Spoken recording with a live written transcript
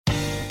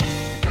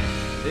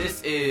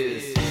This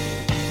is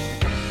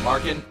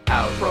Markin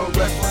Out. Pro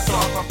Wrestling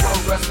Talk by Pro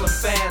Wrestling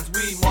fans.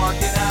 We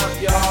marking out,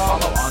 y'all.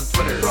 Follow on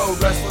Twitter. Pro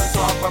Wrestling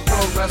Talk by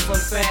Pro Wrestling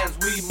fans.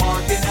 We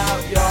marking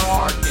out, y'all.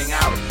 Marking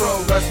Out.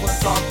 Pro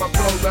Wrestling Talk by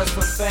Pro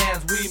Wrestling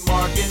fans. We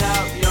marking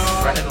out,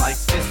 y'all. Running like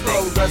fisting.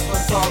 Pro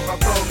Wrestling Talk by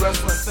Pro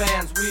Wrestling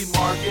fans. We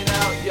marking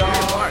out, y'all.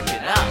 We're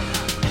marking out.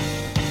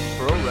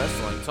 Pro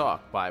Wrestling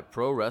Talk by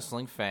Pro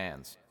Wrestling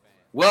fans.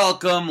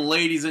 Welcome,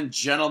 ladies and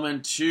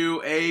gentlemen,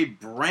 to a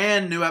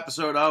brand new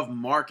episode of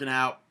Markin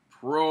Out,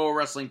 Pro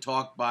Wrestling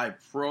Talk by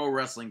Pro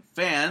Wrestling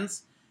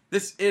fans.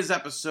 This is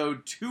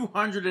episode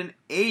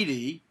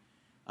 280.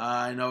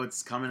 I know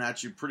it's coming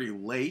at you pretty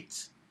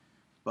late,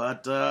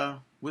 but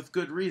with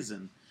good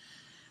reason.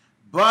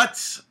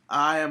 But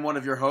I am one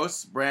of your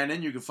hosts,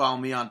 Brandon. You can follow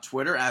me on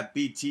Twitter at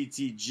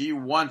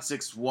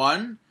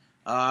BTTG161.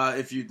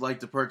 If you'd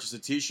like to purchase a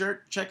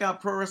t-shirt, check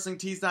out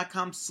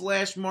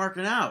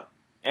ProWrestlingTees.com/markingout.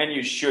 And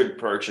you should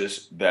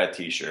purchase that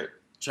t-shirt.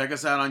 Check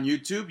us out on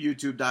YouTube,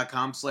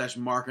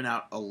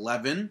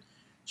 youtube.com/markingout11.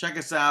 Check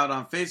us out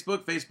on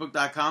Facebook,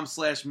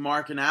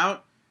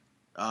 facebook.com/markingout.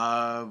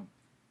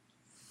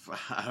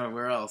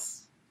 Where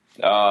else?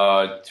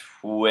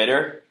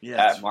 Twitter,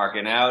 yes. at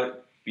Markin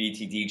Out,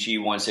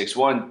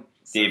 BTDG161,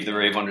 Dave the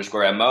Rave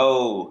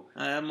 _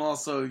 I am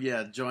also,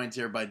 joined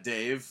here by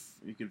Dave.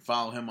 You can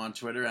follow him on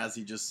Twitter, as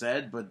he just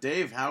said. But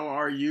Dave, how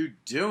are you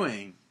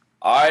doing?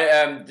 I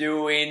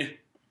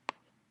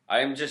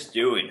am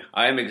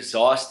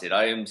exhausted.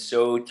 I am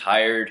so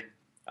tired.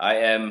 I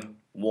am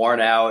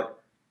worn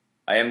out.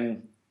 I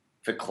am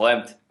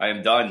verklempt. I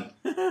am done.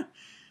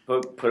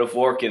 Put a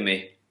fork in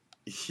me.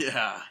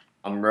 Yeah.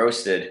 I'm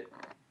roasted.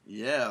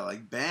 Yeah,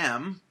 like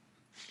bam.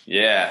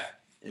 Yeah.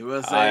 It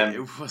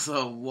was a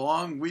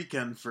long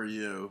weekend for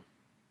you.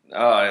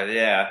 Oh,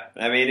 yeah.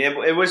 I mean,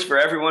 it was for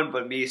everyone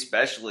but me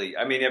especially.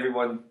 I mean,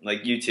 everyone,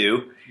 like you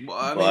too. Well,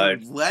 I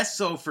mean, less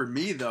so for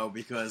me, though,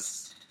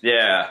 because...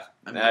 Yeah.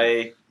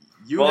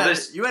 You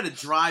had to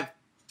drive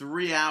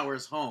 3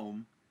 hours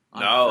home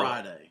on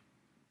Friday.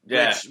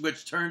 Yeah.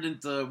 Which turned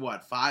into,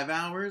 5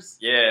 hours?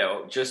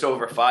 Yeah, just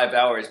over 5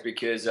 hours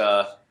because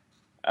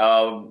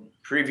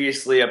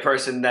previously a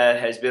person that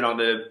has been on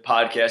the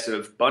podcast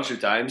a bunch of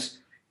times,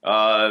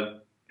 my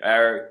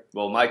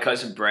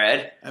cousin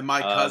Brad. And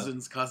my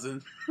cousin's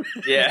cousin.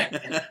 Yeah.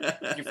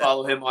 You can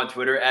follow him on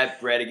Twitter at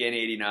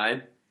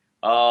BradAgain89.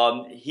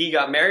 He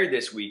got married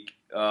this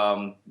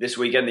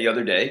weekend, the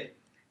other day,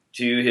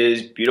 to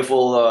his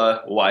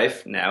beautiful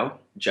wife now,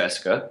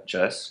 Jess. So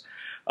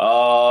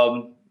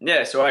I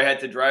had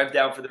to drive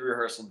down for the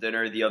rehearsal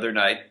dinner the other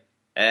night,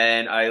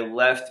 and I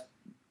left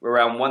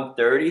around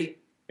 1:30.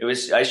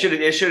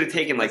 It should have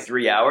taken like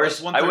 3 hours.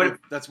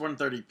 That's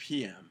 1:30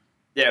 p.m.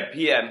 Yeah,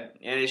 p.m.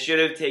 And it should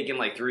have taken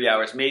like 3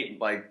 hours, maybe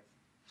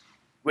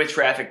with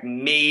traffic,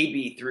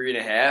 maybe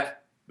 3.5.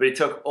 But it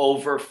took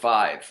over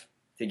 5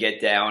 to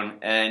get down,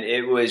 and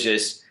it was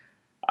just.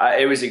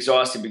 It was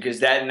exhausting because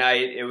that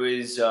night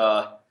even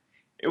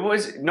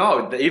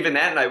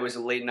that night was a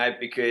late night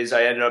because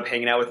I ended up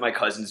hanging out with my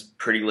cousins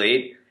pretty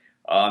late.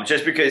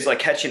 Just because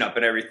catching up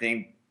and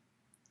everything,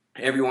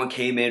 everyone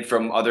came in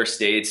from other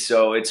states,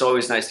 so it's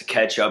always nice to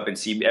catch up and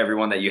see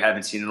everyone that you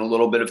haven't seen in a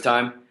little bit of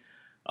time.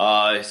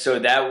 So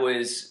that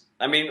was,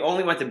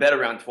 only went to bed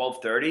around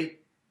 12:30,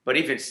 but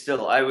even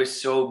still, I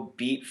was so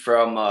beat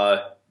from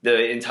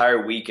the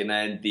entire week and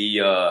then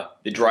the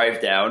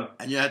drive down.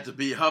 And you had to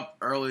be up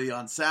early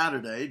on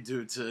Saturday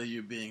due to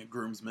you being a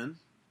groomsman.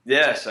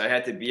 Yes, I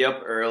had to be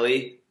up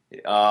early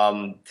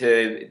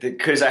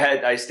because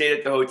I stayed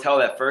at the hotel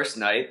that first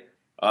night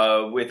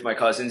with my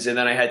cousins, and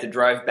then I had to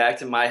drive back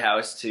to my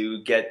house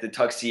to get the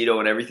tuxedo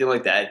and everything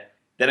like that.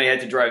 Then I had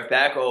to drive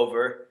back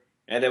over,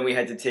 and then we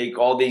had to take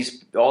all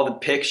the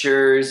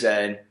pictures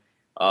and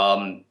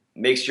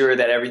make sure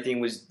that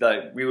everything was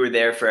we were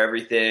there for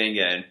everything.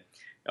 And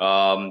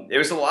it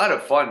was a lot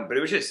of fun, but it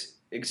was just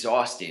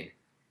exhausting.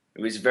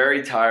 It was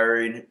very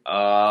tiring.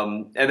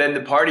 And then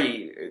the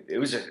party, it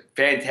was a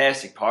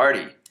fantastic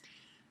party.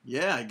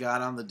 Yeah, I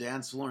got on the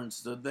dance floor and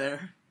stood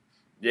there.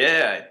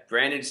 Yeah,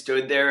 Brandon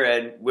stood there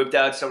and whipped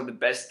out some of the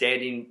best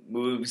standing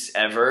moves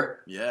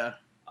ever. Yeah.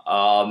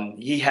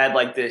 He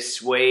had this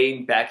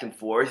swaying back and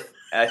forth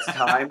at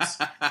times,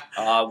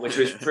 which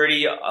was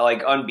pretty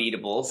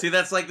unbeatable. See,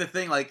 that's the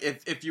thing.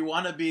 If you're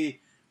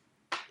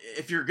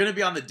going to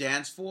be on the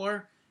dance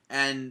floor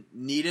and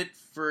need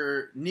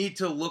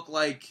to look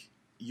like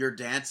you're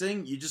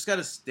dancing, you just got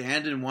to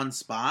stand in one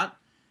spot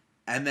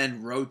and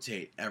then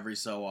rotate every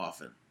so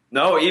often.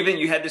 No, even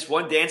you had this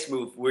one dance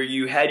move where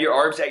you had your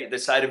arms at the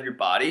side of your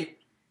body,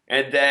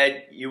 and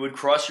then you would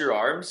cross your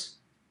arms,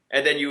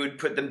 and then you would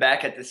put them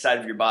back at the side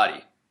of your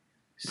body.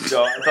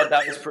 So I thought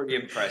that was pretty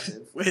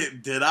impressive.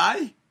 Wait, did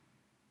I?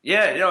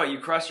 Yeah, you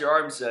crossed your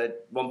arms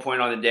at one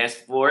point on the dance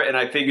floor, and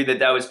I figured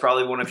that was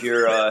probably one of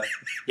your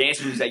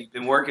dance moves that you've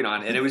been working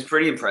on, and it was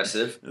pretty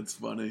impressive. That's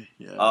funny,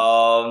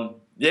 yeah.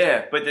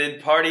 Yeah, but the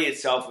party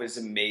itself was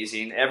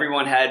amazing.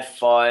 Everyone had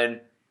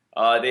fun.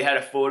 They had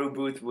a photo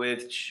booth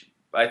with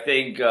I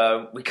think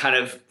we kind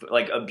of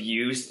like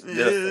abused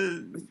Eh,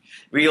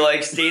 we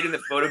like stayed in the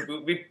photo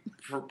booth. We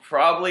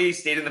probably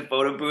stayed in the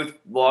photo booth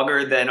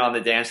longer than on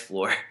the dance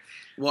floor.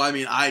 well, I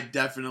mean, I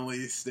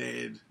definitely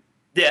stayed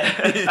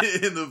Yeah,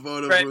 in the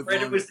photo booth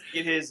Brandon longer. was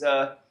taking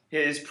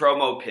his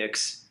promo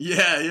pics.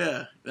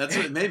 Yeah. That's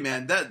what, hey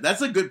man,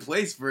 that's a good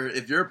place for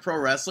if you're a pro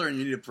wrestler and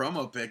you need a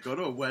promo pic. Go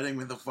to a wedding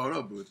with a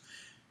photo booth.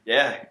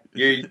 Yeah,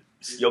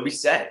 you'll be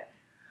set.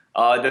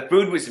 The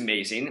food was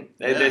amazing.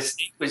 Yeah. The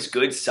steak was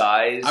good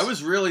size. I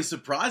was really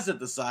surprised at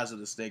the size of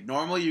the steak.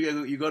 Normally,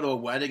 you go to a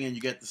wedding and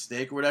you get the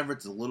steak or whatever.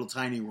 It's a little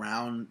tiny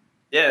round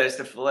Yeah, that's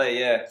the fillet.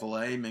 Yeah,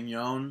 filet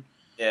mignon.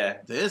 yeah,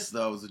 This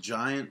though was a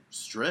giant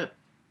strip.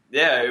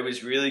 yeah. It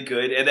was really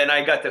good. And then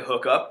I got the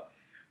hookup.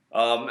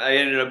 I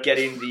ended up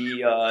getting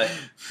the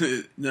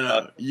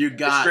No, you the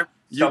got strip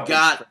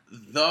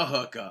the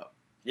hookup.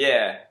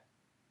 Yeah,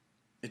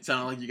 It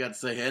sounded like you got to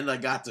say, "And I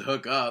got to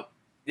hook up."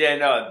 yeah.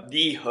 No,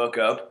 the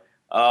hookup.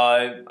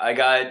 I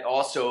got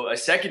also a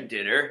second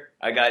dinner.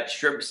 I got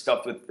shrimp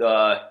stuffed with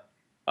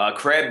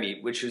crab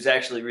meat, which was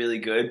actually really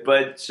good.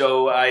 But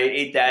so I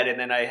ate that, and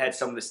then I had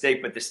some of the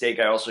steak. But the steak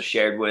I also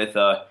shared with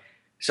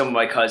some of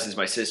my cousins,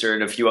 my sister,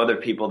 and a few other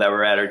people that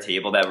were at our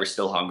table that were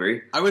still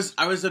hungry. I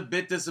was a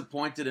bit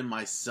disappointed in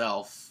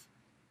myself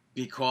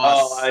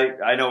because Oh,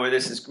 I know where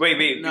this is.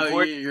 Wait, no,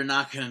 before you're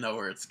not gonna know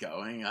where it's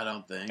going. I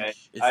don't think Okay.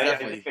 it's I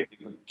definitely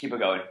keep it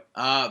going.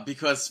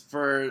 because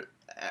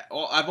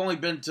I've only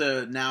been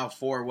to now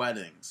 4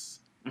 weddings.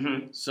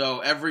 Mm-hmm.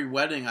 So every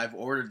wedding, I've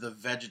ordered the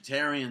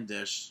vegetarian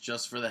dish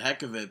just for the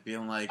heck of it,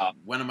 being like,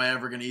 when am I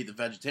ever going to eat the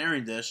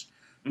vegetarian dish?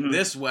 Mm-hmm.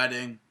 This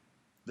wedding,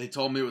 they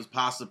told me it was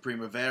pasta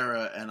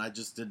primavera, and I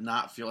just did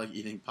not feel like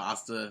eating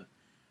pasta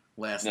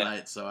last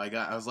night. So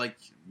I was like,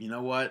 you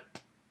know what?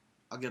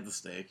 I'll get the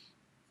steak.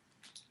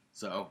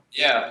 So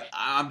Yeah.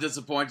 I'm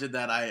disappointed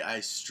that I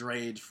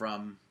strayed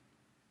from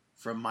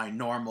my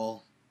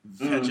normal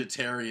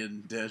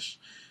vegetarian dish.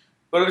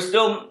 But it was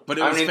still. But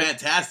it was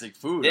fantastic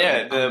food.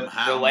 Yeah,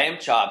 I'm the lamb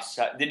chops.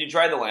 Did you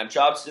try the lamb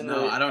chops?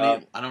 No, I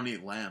don't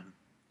eat lamb.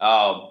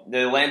 Oh,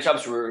 the lamb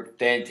chops were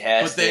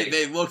fantastic. But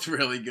they looked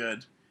really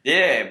good.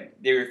 Yeah,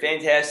 they were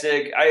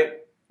fantastic.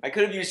 I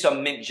could have used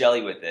some mint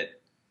jelly with it.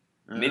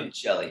 Mint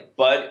jelly,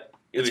 but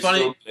it's was funny.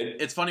 still good.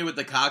 It's funny with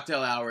the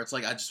cocktail hour. It's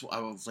like I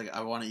was like,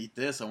 I want to eat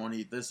this. I want to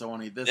eat this. I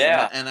want to eat this.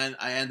 Yeah. And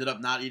I ended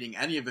up not eating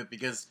any of it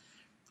because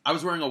I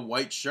was wearing a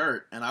white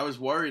shirt and I was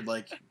worried.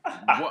 Like,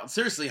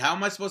 seriously, how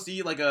am I supposed to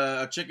eat like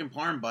a chicken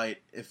parm bite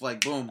if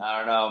like boom, I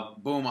don't know.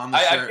 boom on the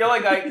I shirt? feel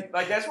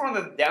like that's one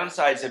of the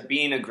downsides of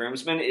being a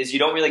groomsman is you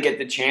don't really get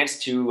the chance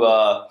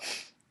to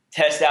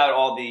test out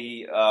all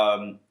the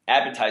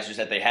appetizers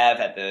that they have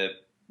at the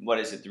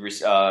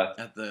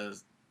at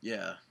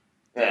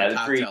the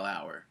cocktail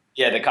hour.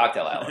 Yeah, the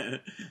cocktail hour.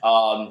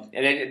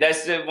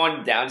 That's the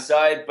one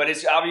downside, but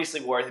it's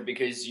obviously worth it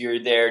because you're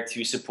there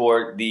to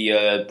support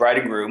the bride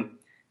and groom,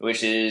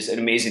 which is an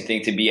amazing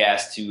thing to be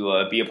asked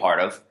to be a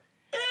part of.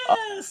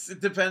 Yes,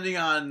 depending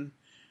on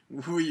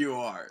who you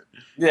are.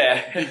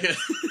 Yeah.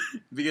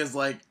 Because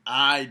like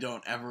I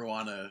don't ever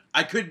want to.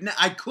 I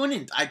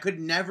could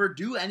never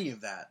do any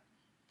of that.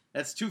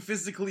 That's too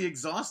physically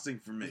exhausting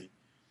for me.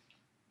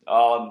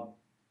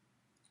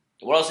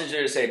 What else is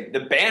there to say?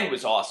 The band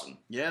was awesome.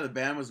 Yeah, the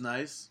band was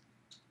nice.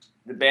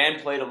 The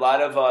band played a lot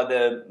of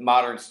the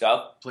modern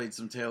stuff. Played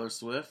some Taylor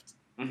Swift,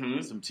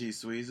 some T.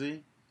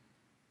 Sweezy.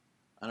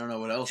 I don't know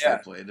what else they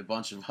played. A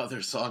bunch of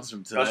other songs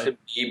from today. Justin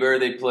Bieber,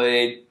 they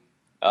played.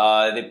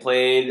 They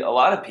played a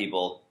lot of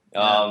people.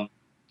 Yeah.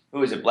 Who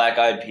was it? Black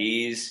Eyed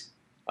Peas.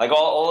 Like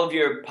all of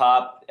your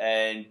pop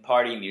and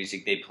party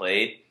music they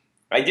played.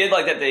 I did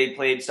like that they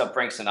played some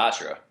Frank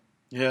Sinatra.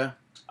 Yeah.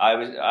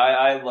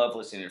 I love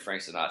listening to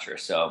Frank Sinatra,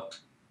 so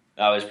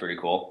that was pretty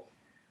cool.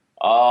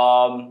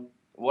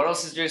 What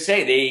else is there to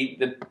say?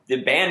 The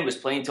band was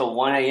playing till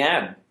 1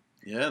 a.m.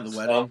 Yeah,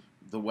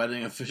 the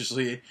wedding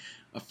officially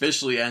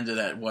ended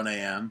at 1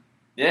 a.m.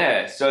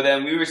 Yeah, so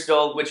then we were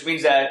still, which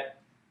means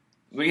that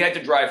we had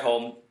to drive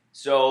home.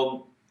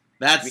 So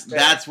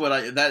that's what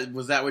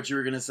was that what you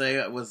were gonna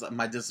say? Was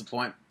my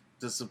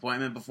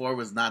disappointment before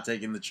was not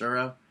taking the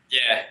churro?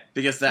 Yeah,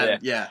 because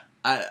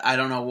I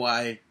don't know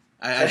why.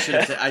 I should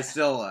have.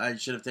 I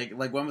should have taken.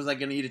 Like, when was I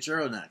going to eat a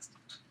churro next?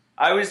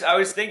 I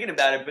was thinking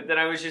about it, but then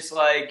I was just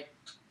like,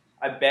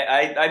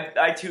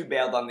 I too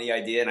bailed on the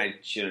idea, and I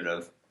shouldn't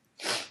have.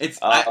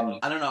 I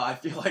don't know. I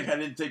feel like I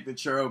didn't take the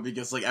churro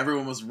because like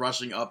everyone was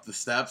rushing up the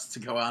steps to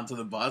go onto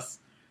the bus,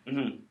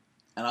 and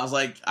I was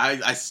like,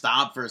 I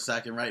stopped for a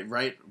second,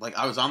 right. Like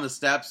I was on the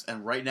steps,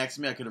 and right next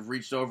to me, I could have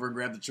reached over and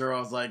grabbed the churro.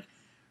 I was like,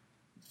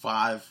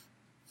 5,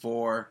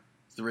 4,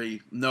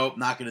 3. Nope,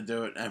 not going to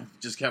do it, and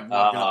just kept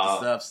walking up the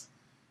steps.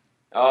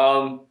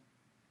 I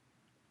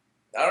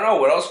don't know.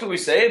 What else could we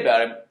say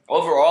about it?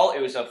 Overall, it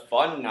was a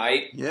fun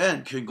night. Yeah,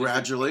 and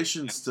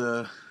congratulations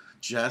to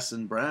Jess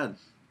and Brad.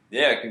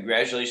 Yeah,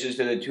 congratulations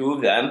to the two of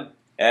them.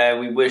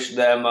 And we wish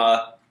them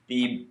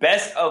the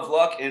best of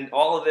luck in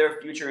all of their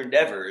future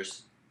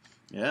endeavors.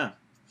 Yeah.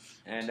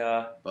 And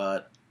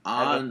but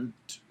on...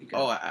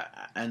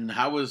 and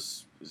how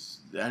was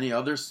any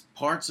other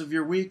parts of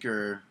your week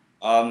or?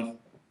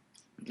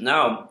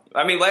 No.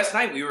 I mean, last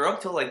night we were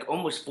up till like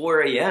almost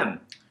 4 a.m.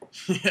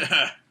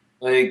 Yeah.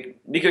 Like,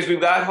 because we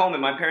got home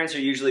and my parents are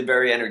usually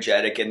very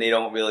energetic and they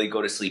don't really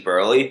go to sleep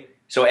early.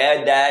 So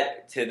add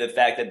that to the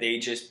fact that they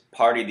just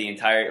partied the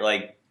entire,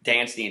 like,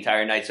 danced the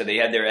entire night. So they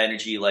had their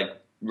energy, like,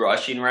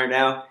 rushing right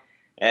now.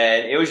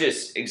 And it was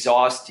just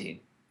exhausting.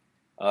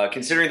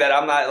 Considering that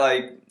I'm not,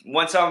 like,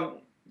 once I'm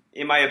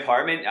in my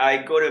apartment,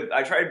 I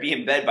try to be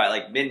in bed by,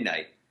 like,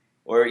 midnight.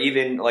 Or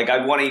even, like,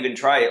 I want to even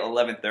try at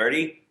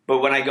 11:30. But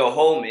when I go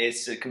home,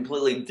 it's a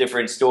completely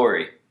different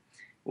story.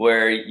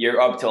 Where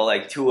you're up till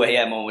like 2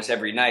 a.m. almost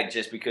every night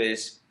just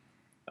because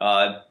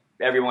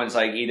everyone's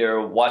like either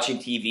watching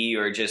TV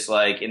or just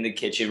like in the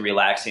kitchen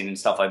relaxing and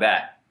stuff like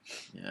that.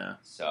 Yeah.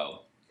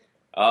 So,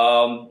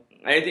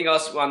 anything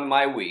else on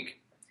my week?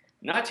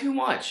 Not too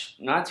much.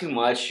 Not too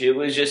much. It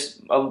was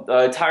just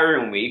a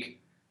tiring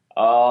week.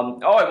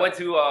 I went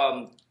to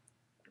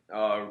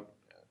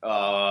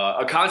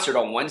a concert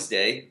on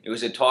Wednesday. It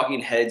was a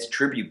Talking Heads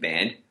tribute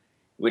band,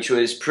 which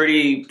was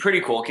pretty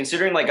cool,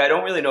 considering, like, I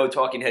don't really know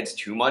Talking Heads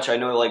too much. I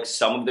know, like,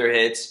 some of their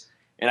hits,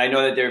 and I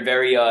know that they're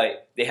very,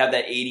 they have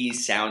that 80s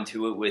sound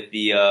to it with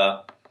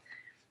the,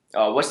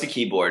 what's the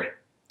keyboard?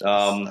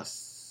 A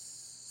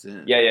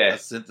synthesizer.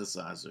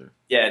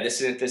 Yeah, the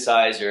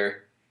synthesizer,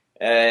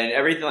 and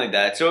everything like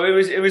that. So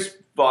it was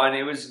fun.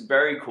 It was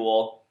very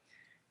cool.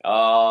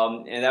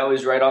 And that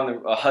was right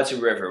on the Hudson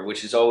River,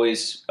 which is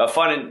always a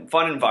fun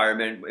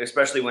environment,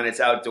 especially when it's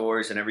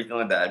outdoors and everything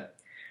like that.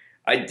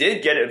 I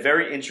did get a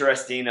very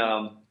interesting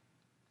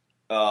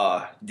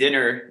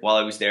dinner while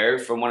I was there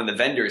from one of the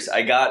vendors.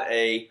 I got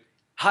a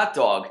hot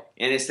dog,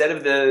 and instead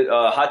of the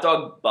hot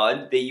dog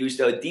bun, they used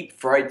a deep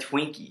fried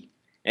Twinkie.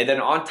 And then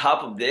on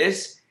top of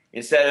this,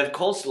 instead of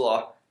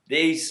coleslaw,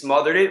 they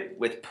smothered it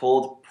with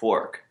pulled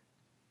pork.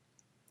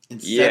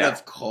 Instead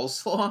of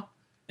coleslaw?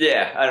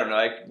 Yeah, I don't know.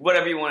 Like,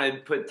 whatever you want to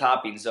put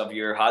toppings of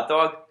your hot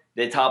dog,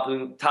 the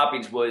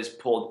toppings was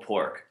pulled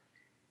pork.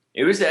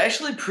 It was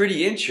actually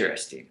pretty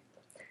interesting.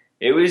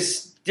 It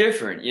was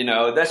different, you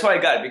know. That's why I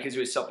got it, because it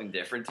was something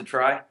different to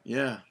try.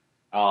 Yeah.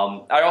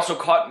 I also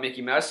caught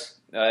Mickey Mouse.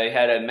 I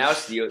had a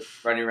mouse deal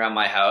running around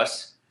my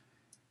house.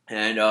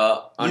 And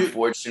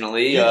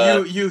unfortunately...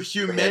 You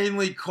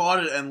humanely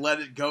caught it and let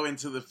it go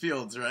into the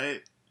fields,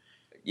 right?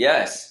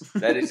 Yes,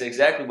 that is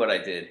exactly what I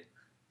did.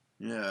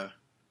 Yeah.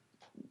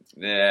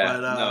 Yeah,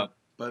 no.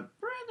 But,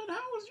 Brandon,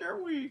 how was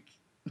your week?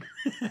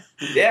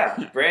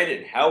 Yeah,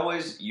 Brandon, how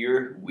was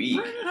your week?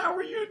 Brandon, how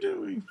are you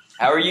doing?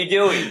 How are you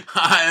doing?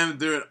 I am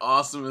doing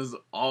awesome as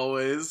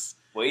always.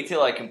 Wait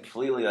till I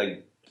completely,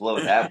 like,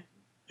 blow that.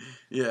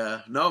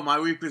 Yeah. No, my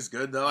week was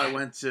good, though. I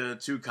went to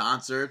 2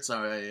 concerts.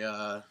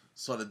 I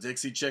saw the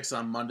Dixie Chicks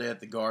on Monday at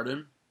the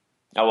Garden.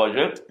 How was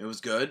it? It was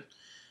good.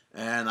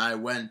 And I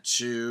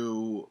went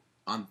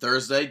on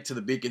Thursday to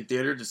the Beacon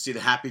Theater to see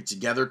the Happy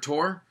Together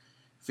tour,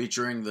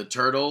 featuring the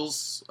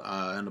Turtles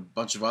and a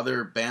bunch of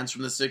other bands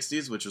from the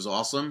 60s, which was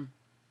awesome.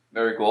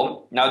 Very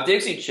cool. Now,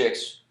 Dixie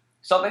Chicks,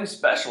 something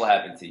special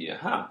happened to you,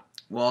 huh?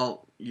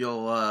 Well,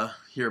 you'll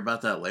hear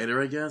about that later,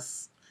 I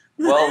guess.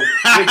 Well,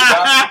 good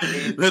job,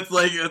 Dave.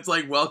 It's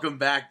like welcome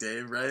back,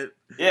 Dave, right?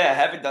 Yeah, I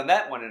haven't done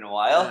that one in a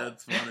while. Yeah,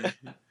 that's funny.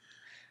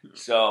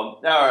 So,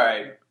 all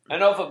right.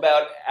 Enough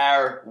about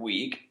our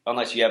week,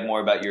 unless you have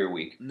more about your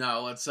week.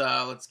 No, let's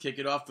kick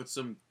it off with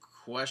some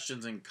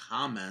questions and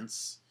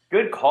comments.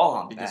 Good call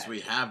on because that.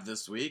 we have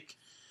this week.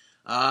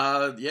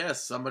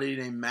 Somebody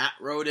named Matt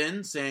wrote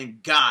in saying,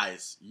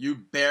 "Guys, you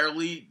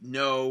barely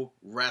know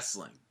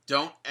wrestling.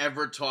 Don't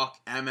ever talk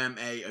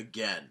MMA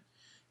again.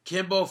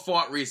 Kimbo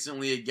fought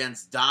recently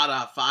against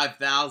Dada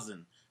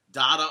 5000.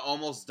 Dada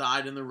almost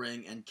died in the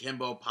ring, and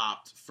Kimbo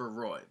popped for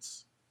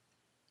roids."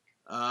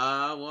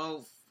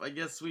 Well, I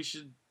guess we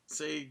should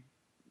say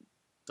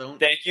don't.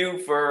 Thank you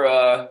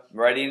for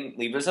writing,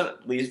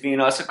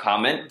 leaving us a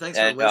comment. Thanks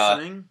for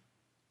listening.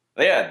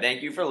 Yeah,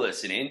 thank you for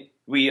listening.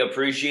 We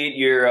appreciate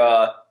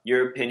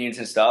your opinions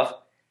and stuff.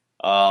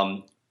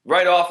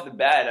 Right off the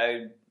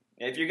bat,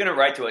 if you're gonna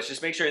write to us,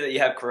 just make sure that you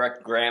have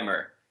correct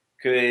grammar,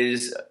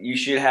 because you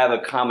should have a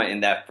comma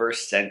in that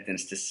first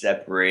sentence to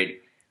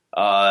separate.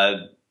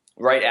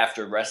 Right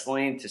after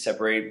wrestling, to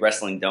separate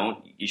wrestling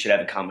don't. You should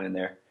have a comment in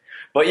there.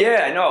 But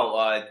yeah, I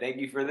know. Thank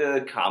you for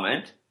the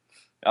comment.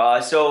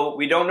 So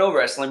we don't know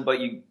wrestling,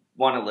 but you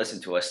want to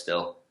listen to us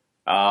still.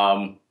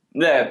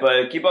 Yeah,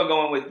 but keep on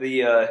going with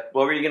the,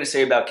 what were you going to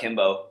say about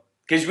Kimbo?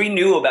 Because we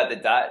knew about the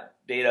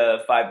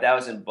Data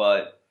 5000,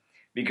 but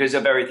because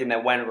of everything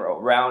that went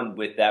around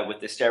with that, with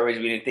the steroids,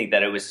 we didn't think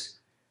that it was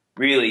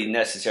really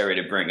necessary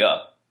to bring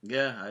up.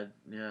 Yeah,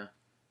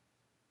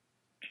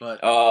 But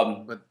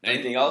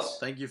anything else?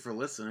 Thank you for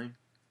listening.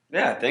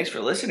 Yeah, thanks for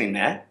listening,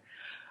 Matt.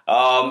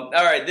 All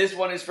right, this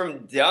one is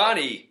from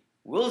Donnie.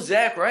 Will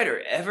Zack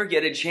Ryder ever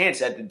get a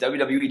chance at the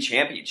WWE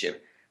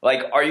Championship?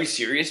 Like, are you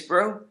serious,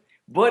 bro?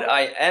 But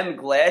I am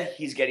glad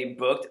he's getting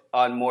booked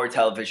on more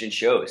television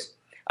shows.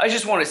 I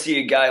just want to see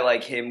a guy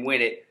like him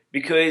win it,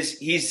 because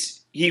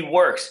he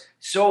works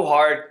so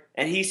hard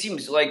and he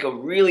seems like a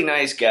really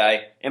nice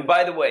guy. And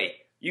by the way,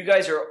 You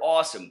guys are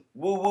awesome.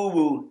 Woo, woo,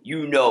 woo.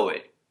 You know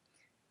it.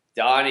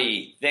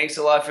 Donnie, thanks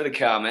a lot for the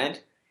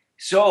comment.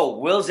 So,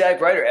 will Zack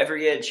Ryder ever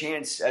get a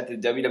chance at the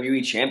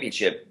WWE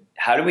Championship?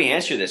 How do we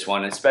answer this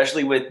one,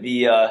 especially with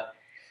the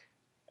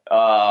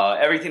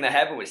everything that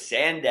happened with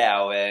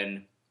Sandow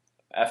and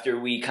after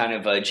we kind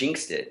of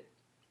jinxed it?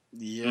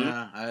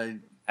 Yeah,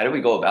 How do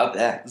we go about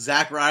that?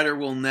 Zack Ryder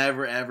will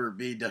never ever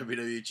be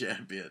WWE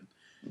champion.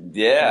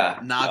 Yeah.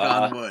 Knock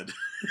on wood.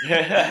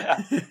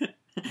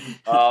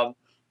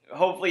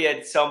 Hopefully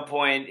at some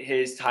point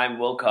his time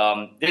will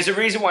come. There's a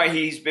reason why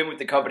he's been with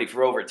the company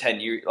for over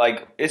 10 years.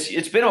 Like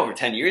it's been over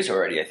 10 years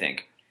already, I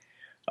think.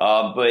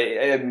 But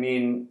I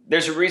mean,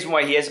 there's a reason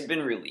why he hasn't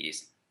been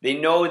released. They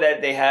know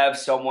that they have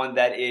someone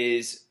that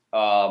is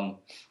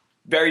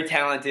very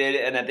talented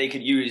and that they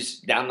could use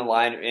down the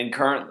line and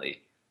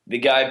currently. The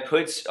guy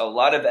puts a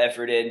lot of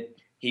effort in.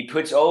 He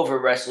puts over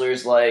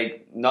wrestlers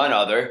like none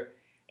other.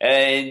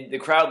 And the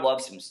crowd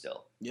loves him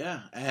still.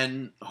 Yeah,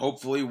 and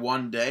hopefully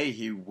one day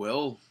he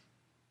will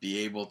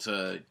be able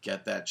to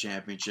get that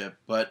championship.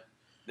 But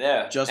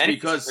yeah, just and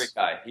because he's a great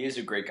guy. He is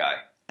a great guy.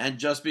 And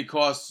just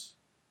because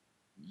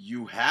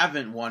you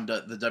haven't won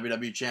the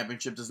WWE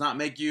championship does not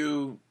make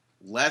you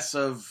less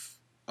of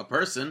a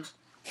person.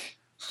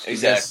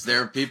 Exactly. Yes, there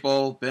have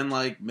people been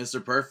like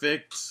Mr.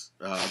 Perfect,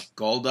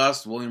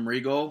 Goldust, William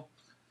Regal.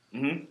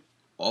 Mm-hmm.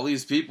 All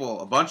these people,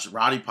 a bunch.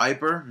 Roddy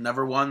Piper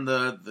never won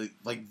the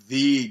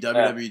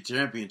WWE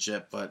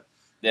championship, but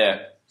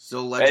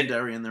still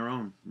legendary in their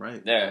own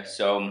right. Yeah.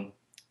 So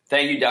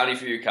thank you, Donnie,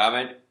 for your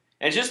comment.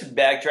 And just to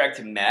backtrack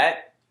to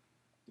Matt,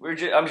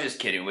 I'm just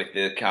kidding with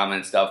the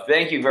comment stuff.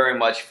 Thank you very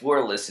much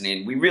for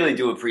listening. We really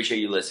do appreciate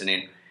you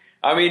listening.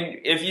 I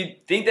mean, if you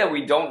think that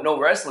we don't know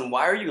wrestling,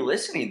 why are you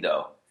listening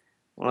though?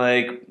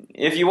 Like,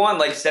 if you want,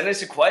 like, send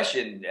us a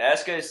question.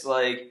 Ask us,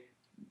 like,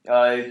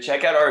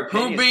 check out our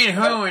opinions. Who beat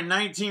who in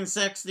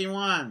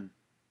 1961?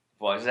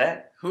 What was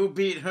that? Who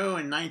beat who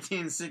in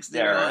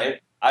 1961? Yeah,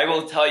 right. I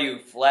will tell you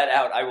flat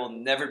out, I will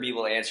never be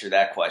able to answer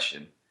that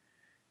question.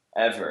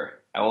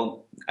 Ever.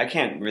 I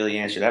can't really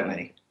answer that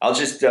many. I'll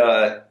just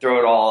throw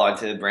it all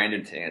onto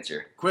Brandon to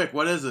answer. Quick,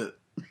 what is it?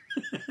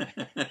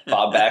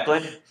 Bob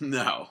Backlund?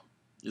 No.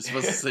 You're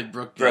supposed to say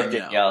Brooke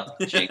Danielle.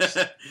 Jinx.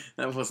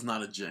 That was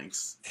not a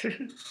jinx.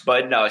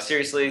 But no,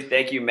 seriously,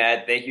 thank you,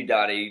 Matt. Thank you,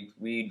 Donnie.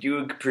 We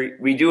do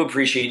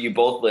appreciate you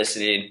both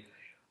listening.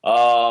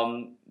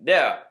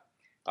 Yeah.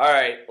 All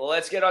right. Well,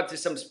 let's get on to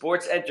some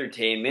sports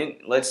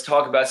entertainment. Let's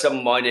talk about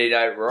some Monday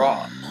Night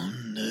Raw.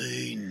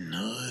 Monday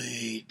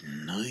Night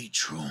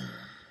Nitro.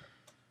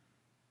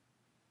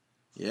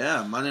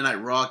 Yeah, Monday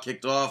Night Raw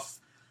kicked off,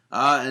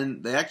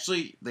 and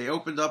they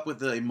opened up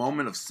with a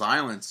moment of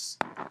silence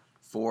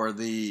for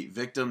the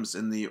victims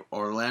in the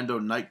Orlando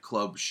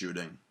nightclub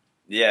shooting.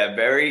 Yeah,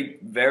 very,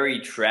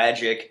 very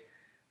tragic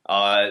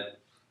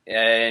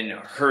and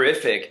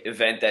horrific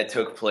event that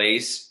took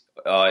place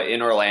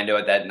in Orlando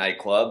at that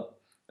nightclub.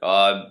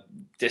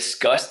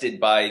 Disgusted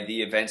by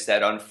the events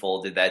that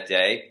unfolded that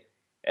day.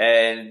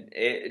 And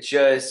it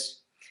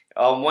just,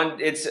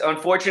 it's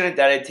unfortunate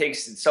that it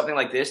takes something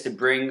like this to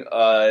bring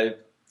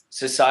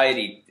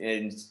society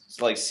and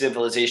like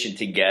civilization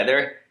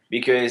together,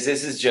 because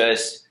this is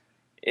just,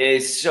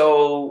 is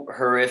so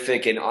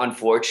horrific and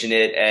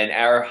unfortunate, and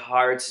our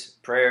hearts,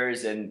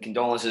 prayers, and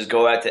condolences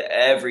go out to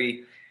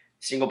every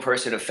single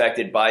person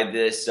affected by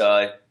this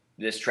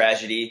this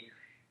tragedy.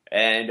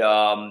 And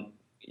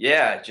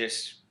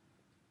just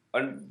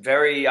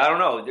very, I don't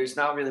know, there's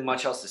not really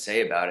much else to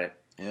say about it.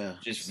 Yeah,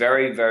 just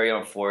very, very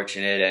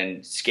unfortunate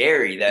and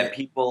scary that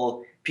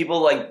people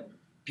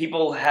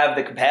have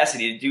the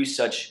capacity to do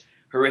such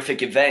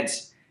horrific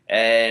events,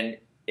 and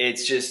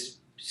it's just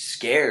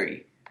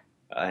scary.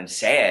 And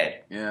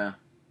sad. Yeah.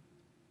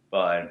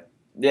 But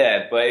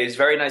it's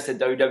very nice that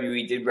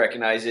WWE did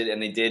recognize it,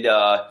 and they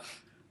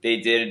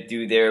did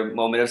do their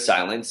moment of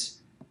silence.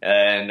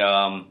 And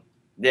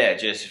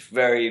just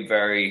very,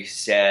 very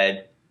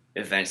sad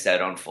events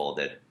that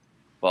unfolded.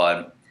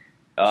 But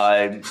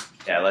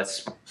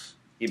let's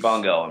keep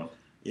on going.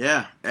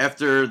 Yeah,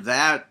 after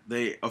that,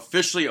 they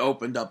officially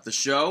opened up the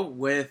show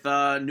with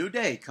New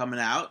Day coming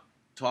out,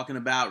 talking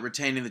about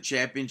retaining the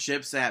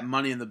championships at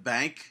Money in the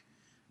Bank,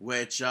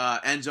 which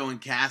Enzo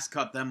and Cass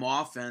cut them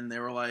off, and they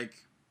were like,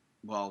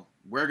 well,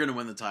 we're going to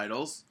win the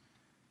titles.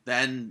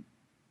 Then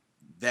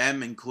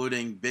them,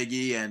 including Big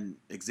E and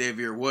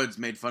Xavier Woods,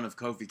 made fun of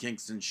Kofi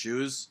Kingston's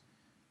shoes.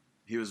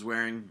 He was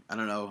wearing, I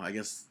don't know, I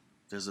guess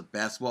there's a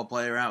basketball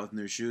player out with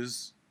new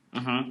shoes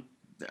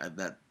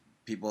that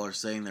people are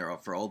saying they're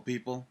for old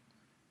people.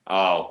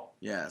 Oh.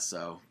 Yeah,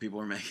 so people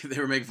were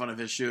making fun of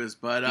his shoes,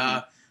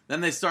 but then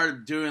they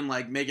started doing,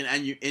 like, making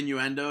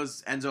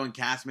innuendos. Enzo and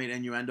Cass made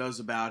innuendos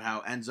about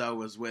how Enzo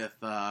was with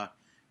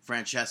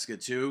Francesca,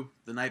 too,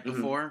 the night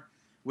before.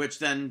 Which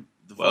then,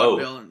 the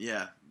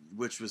vaudevillain,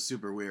 which was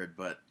super weird,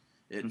 but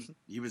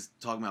he was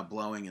talking about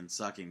blowing and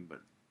sucking,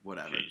 but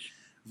whatever.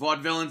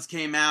 Vaudevillains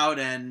came out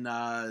and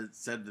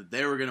said that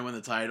they were going to win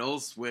the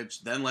titles,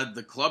 which then led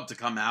the club to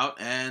come out,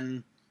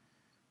 and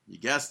you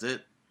guessed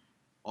it,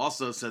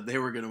 also said they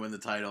were going to win the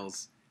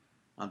titles.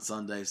 on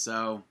Sunday.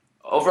 So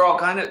overall,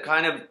 kind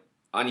of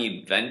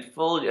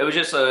uneventful. It was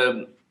just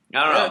I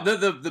don't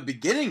know. The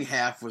beginning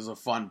half was a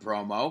fun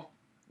promo.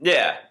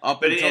 Yeah,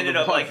 Up but until it ended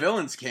the up like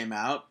villains came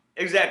out.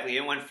 exactly.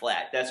 It went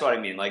flat. That's what I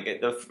mean. Like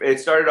it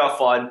started off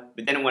fun,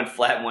 but then it went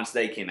flat once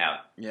they came out.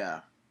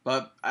 Yeah,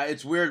 but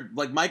it's weird.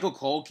 Like Michael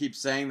Cole keeps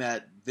saying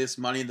that this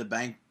Money in the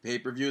Bank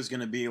pay-per-view is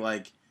going to be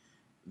like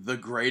the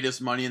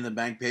greatest Money in the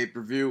Bank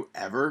pay-per-view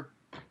ever.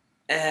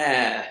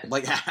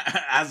 Like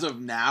as of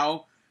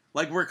now,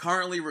 like we're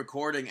currently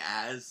recording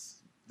as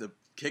the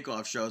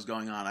kickoff show is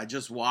going on. I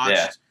just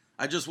watched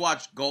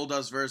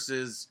Goldust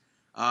versus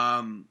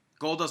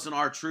Goldust and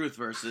R-Truth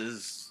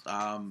versus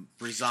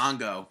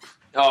Breezango.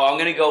 Oh, I'm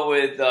gonna go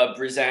with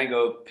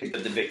Breezango picked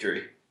up the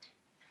victory.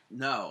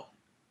 No,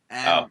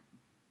 and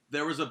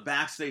there was a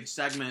backstage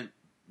segment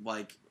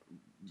like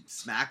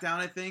SmackDown,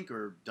 I think,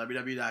 or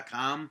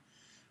WWE.com,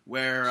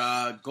 where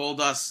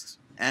Goldust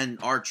and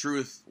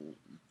R-Truth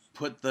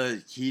put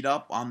the heat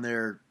up on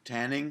their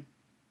tanning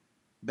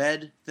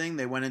bed thing.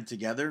 They went in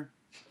together.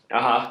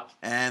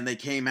 And they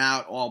came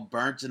out all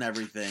burnt and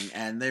everything,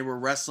 and they were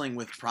wrestling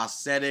with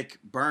prosthetic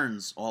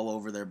burns all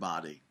over their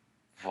body.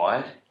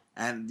 What?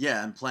 And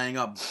yeah, and playing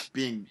up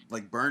being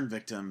like burn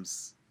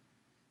victims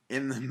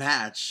in the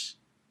match.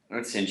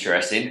 That's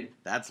interesting.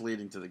 That's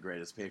leading to the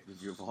greatest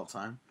pay-per-view of all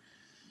time.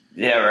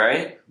 Yeah,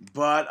 right?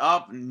 But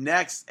up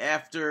next,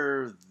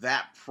 after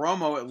that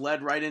promo, it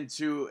led right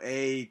into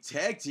a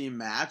tag team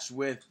match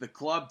with the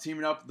club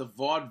teaming up with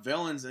the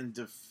Vaudevillains and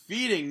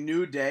defeating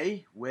New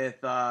Day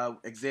with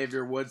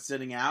Xavier Woods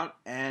sitting out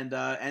and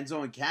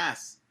Enzo and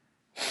Cass.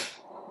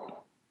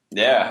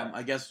 Yeah.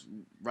 I guess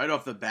right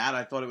off the bat,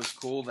 I thought it was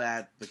cool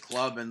that the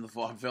club and the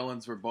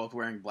Vaudevillains were both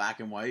wearing black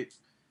and white.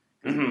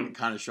 Mm-hmm. It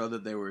kind of showed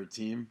that they were a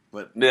team,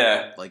 but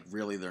like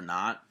really they're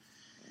not.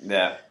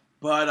 Yeah.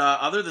 But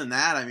other than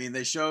that, I mean,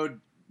 they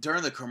showed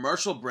during the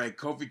commercial break,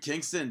 Kofi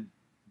Kingston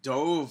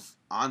dove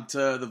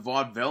onto the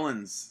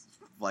Vaudevillains,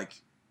 like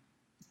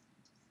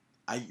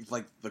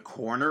the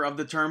corner of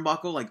the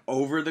turnbuckle, like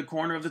over the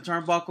corner of the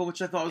turnbuckle,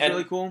 which I thought was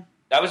really cool.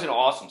 That was an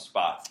awesome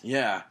spot.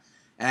 Yeah,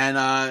 and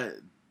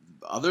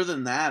other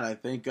than that, I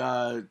think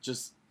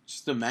just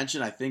to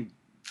mention, I think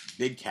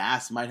Big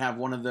Cass might have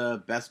one of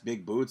the best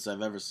big boots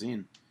I've ever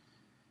seen.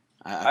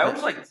 I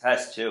always like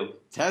Test too.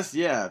 Test,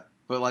 yeah.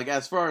 But like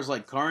as far as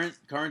like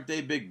current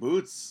day big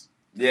boots,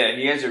 yeah,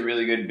 he has a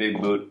really good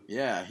big boot.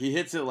 Yeah, he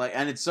hits it like,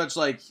 and it's such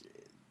like,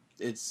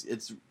 it's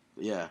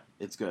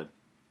good.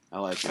 I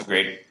like it.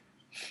 Great.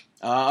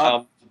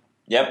 Yep.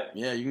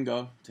 Yeah, you can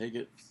go take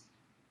it.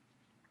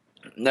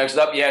 Next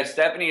up, you had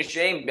Stephanie and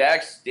Shane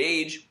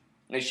backstage,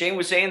 and Shane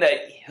was saying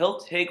that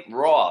he'll take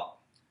Raw,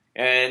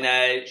 and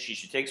that she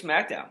should take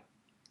SmackDown.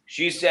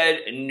 She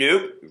said,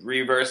 "Nope,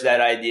 reverse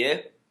that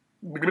idea."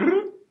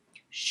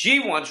 She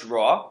wants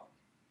Raw.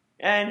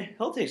 And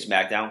he'll take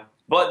SmackDown.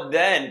 But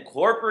then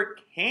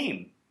Corporate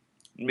came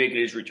making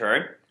his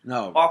return.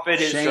 No. Offered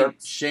his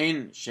service.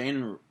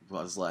 Shane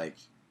was like,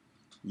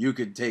 you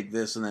could take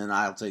this and then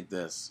I'll take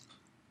this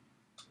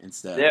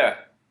instead. Yeah.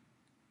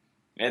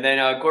 And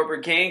then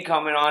Corporate Kane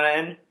coming on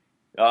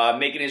in,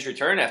 making his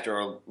return after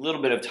a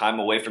little bit of time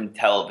away from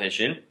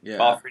television. Yeah.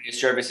 Offering his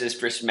services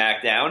for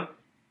SmackDown.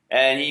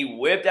 And he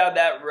whipped out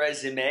that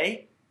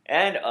resume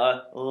and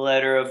a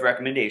letter of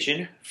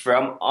recommendation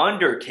from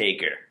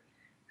Undertaker.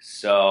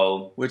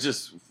 So, which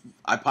is,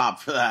 I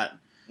popped for that.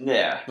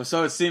 Yeah. But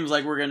so it seems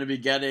like we're going to be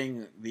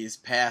getting these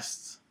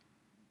past,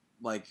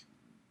 like,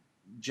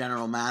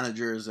 general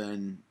managers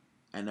and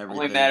everything.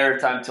 Only matter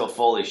of time till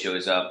Foley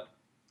shows up.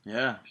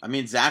 Yeah. I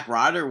mean, Zack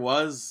Ryder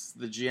was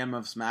the GM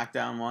of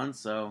SmackDown once,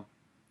 so.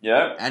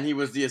 Yeah. And he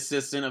was the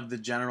assistant of the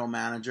general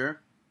manager.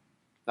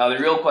 Now, the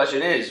real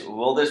question is,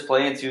 will this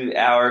play into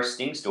our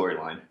Sting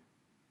storyline?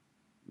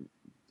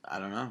 I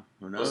don't know.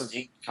 Who knows? Will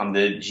Sting become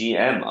the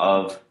GM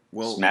of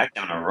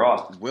SmackDown or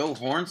Raw? Will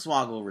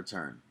Hornswoggle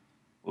return?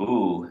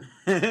 Ooh.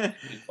 Good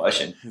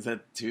question. Is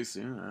that too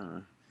soon? I don't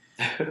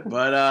know.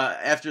 But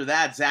after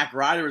that, Zack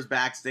Ryder was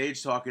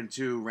backstage talking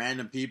to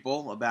random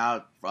people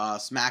about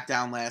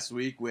SmackDown last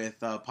week with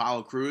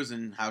Apollo Crews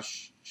and how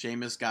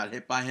Sheamus got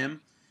hit by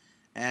him.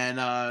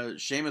 And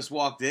Sheamus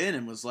walked in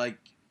and was like,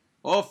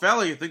 "Oh,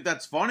 fella, you think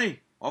that's funny?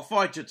 I'll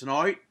fight you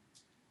tonight."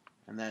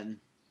 And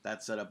then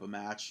that set up a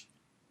match.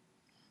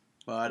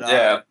 But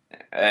yeah,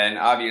 and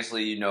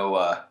obviously you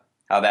know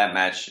how that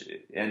match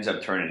ends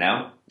up turning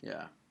out.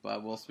 Yeah,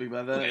 but we'll speak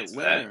about that later.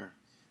 That.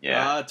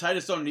 Yeah.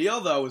 Titus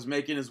O'Neil, though, was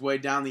making his way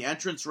down the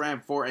entrance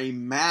ramp for a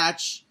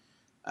match,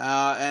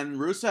 and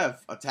Rusev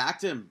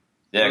attacked him.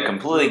 Yeah,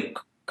 completely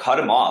cut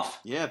him off.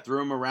 Yeah,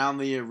 threw him around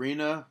the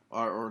arena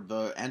or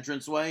the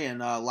entranceway and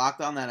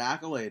locked on that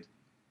accolade.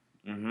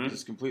 Mm-hmm.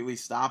 Just completely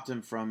stopped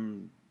him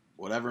from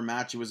whatever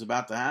match he was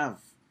about to have.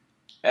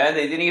 And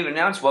they didn't even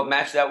announce what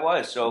match that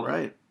was, so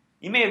right.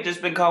 He may have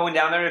just been going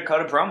down there to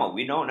cut a promo.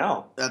 We don't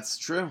know. That's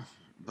true.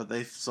 But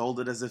they sold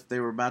it as if they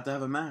were about to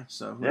have a match,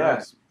 so who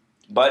knows?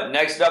 But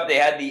next up, they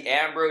had the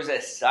Ambrose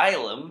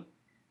Asylum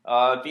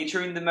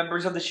featuring the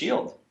members of The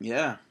Shield.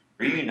 Yeah.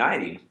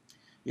 Reuniting.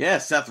 Yeah,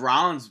 Seth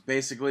Rollins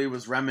basically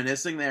was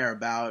reminiscing there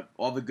about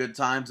all the good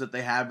times that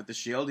they had with the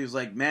Shield. He was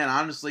like, man,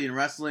 honestly, in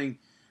wrestling,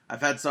 I've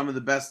had some of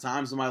the best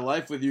times of my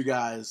life with you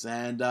guys.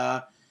 And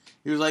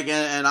he was like,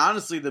 and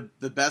honestly,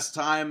 the best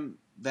time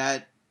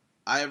that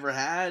I ever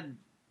had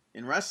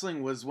in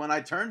wrestling was when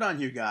I turned on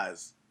you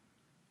guys,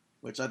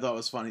 which I thought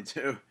was funny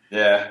too.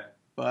 Yeah.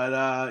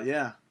 But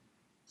yeah,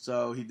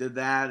 so he did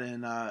that,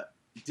 and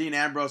Dean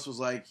Ambrose was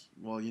like,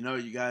 well,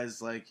 you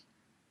guys, like,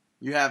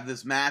 you have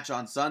this match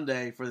on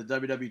Sunday for the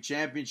WWE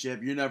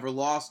Championship. You never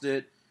lost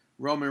it.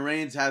 Roman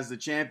Reigns has the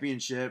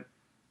championship.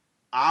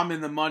 I'm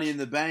in the Money in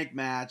the Bank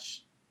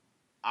match.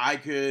 I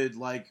could,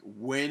 like,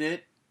 win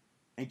it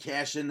and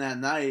cash in that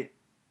night,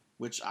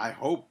 which I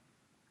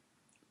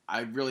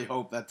really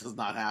hope that does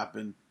not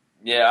happen.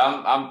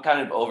 Yeah, I'm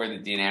kind of over the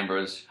Dean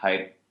Ambrose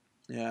hype.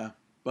 Yeah,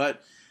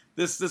 but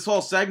this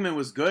whole segment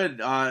was good.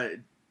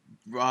 Dean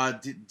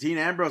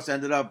Ambrose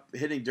ended up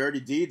hitting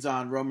Dirty Deeds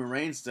on Roman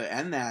Reigns to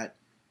end that.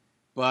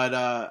 But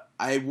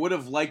I would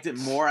have liked it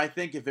more, I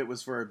think, if it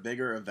was for a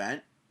bigger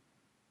event.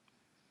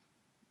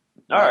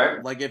 All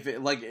right. Like if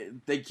it, like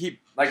they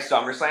keep like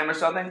SummerSlam or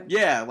something.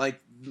 Yeah,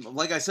 like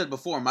I said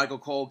before, Michael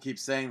Cole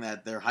keeps saying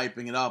that they're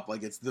hyping it up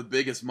like it's the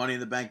biggest Money in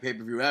the Bank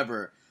pay-per-view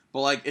ever.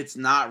 But like it's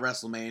not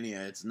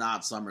WrestleMania, it's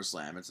not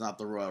SummerSlam, it's not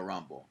the Royal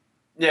Rumble.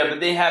 Yeah, but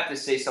they have to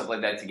say something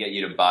like that to get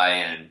you to buy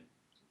in.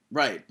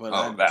 Right, but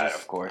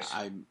of course.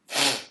 I don't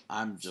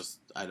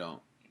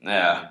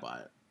buy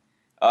it.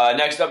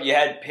 Next up, you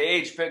had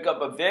Paige pick up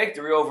a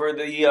victory over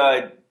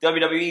the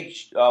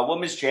WWE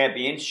Women's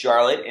Champion,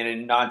 Charlotte, in a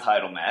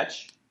non-title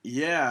match.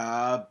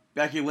 Yeah,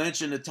 Becky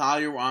Lynch and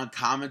Natalya were on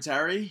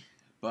commentary,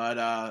 but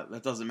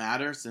that doesn't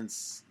matter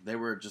since they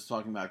were just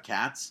talking about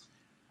cats.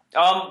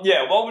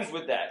 Yeah, what was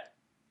with that?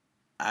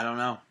 I don't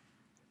know.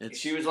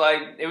 She was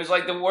like, it was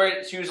like the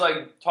word, she was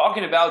like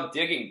talking about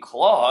digging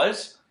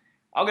claws.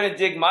 I'm going to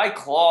dig my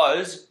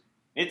claws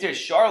into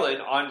Charlotte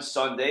on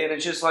Sunday, and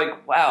it's just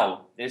like,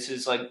 wow, this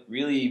is like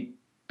really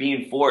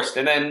being forced.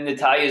 And then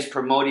Natalya's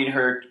promoting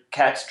her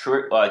cat's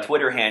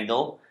Twitter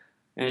handle,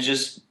 and it's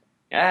just,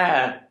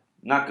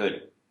 not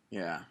good.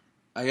 Yeah.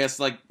 I guess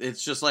like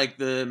it's just like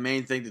the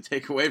main thing to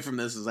take away from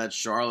this is that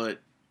Charlotte,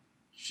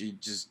 she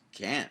just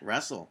can't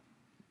wrestle.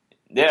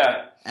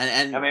 Yeah.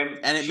 And I mean,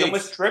 and she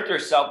almost tripped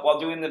herself while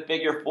doing the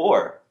figure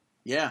four.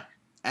 Yeah.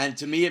 And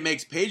to me, it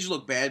makes Paige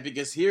look bad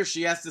because here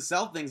she has to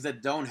sell things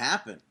that don't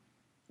happen.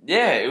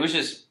 Yeah, it was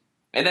just...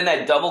 And then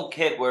that double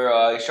kick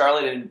where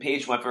Charlotte and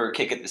Paige went for a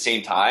kick at the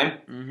same time.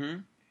 Mm-hmm.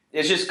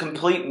 It's just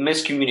complete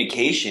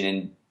miscommunication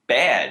and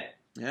bad.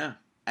 Yeah.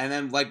 And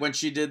then, like, when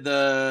she did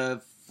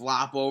the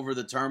flop over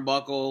the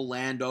turnbuckle,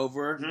 land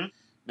over,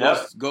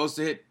 goes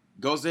to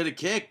hit a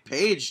kick.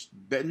 Paige,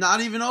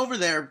 not even over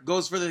there,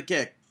 goes for the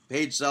kick.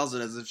 Paige sells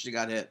it as if she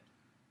got hit.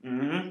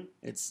 Mm-hmm.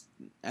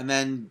 And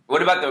then...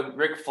 What about the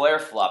Ric Flair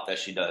flop that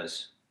she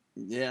does?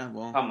 Yeah,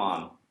 well... Come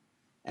on.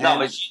 No,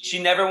 but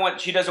she doesn't want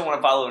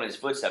to follow in his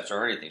footsteps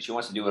or anything. She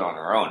wants to do it on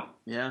her own.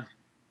 Yeah.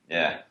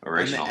 Yeah,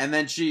 original. And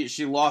then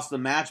she lost the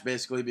match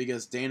basically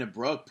because Dana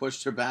Brooke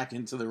pushed her back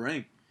into the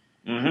ring.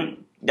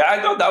 Mm-hmm. Yeah,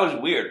 I thought that was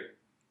weird.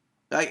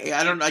 I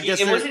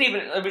guess it wasn't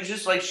even. It was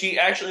just like she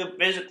actually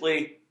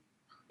physically,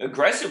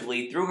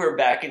 aggressively threw her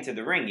back into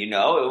the ring. You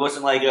know, it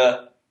wasn't like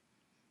a.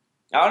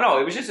 I don't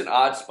know. It was just an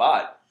odd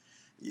spot.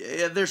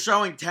 Yeah, they're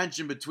showing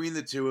tension between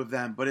the two of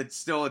them, but it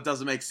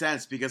doesn't make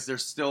sense because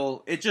there's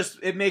still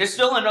there's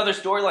still another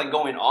storyline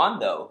going on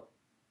though,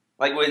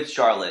 like with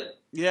Charlotte.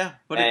 Yeah,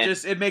 but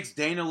it makes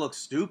Dana look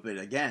stupid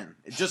again,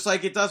 just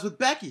like it does with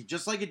Becky,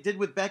 just like it did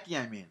with Becky.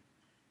 I mean,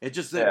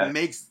 it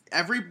makes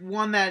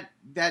everyone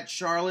that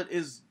Charlotte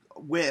is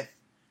with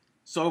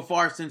so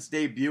far since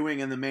debuting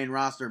in the main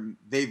roster,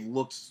 they've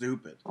looked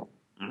stupid,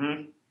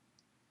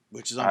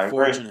 which is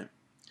unfortunate.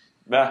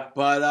 Yeah.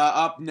 But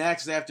up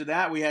next after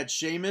that, we had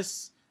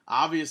Sheamus,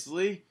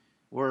 obviously,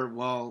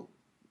 I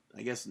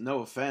guess no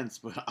offense,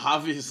 but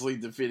obviously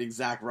defeating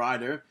Zack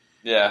Ryder.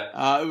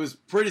 Yeah. It was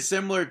pretty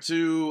similar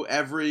to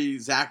every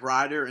Zack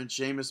Ryder and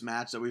Sheamus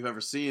match that we've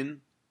ever seen.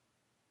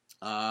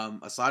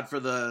 Aside for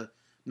the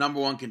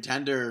number one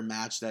contender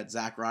match that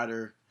Zack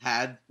Ryder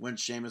had when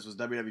Sheamus was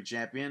WWE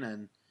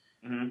champion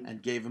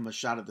and gave him a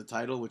shot at the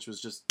title, which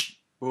was just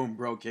boom,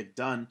 bro kick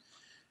done.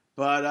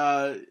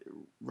 But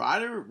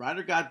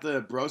Ryder got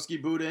the broski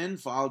boot in,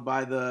 followed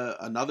by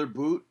another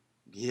boot.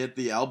 He hit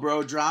the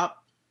elbow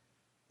drop,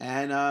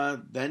 and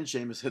then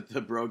Sheamus hit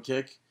the bro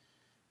kick.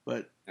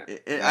 But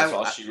that's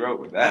all she wrote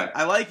with that.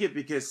 I like it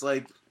because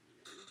like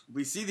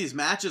we see these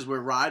matches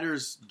where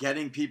Ryder's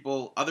getting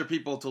other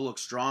people to look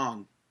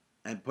strong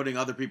and putting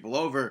other people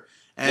over,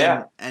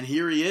 and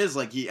here he is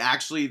like he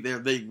actually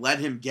they let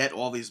him get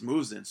all these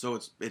moves in, so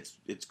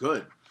it's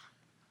good.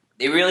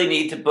 They really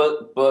need to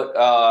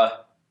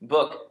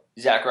book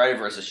Zack Ryder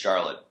versus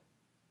Charlotte.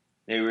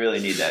 They really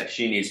need that.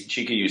 She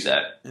could use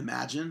that.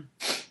 Imagine.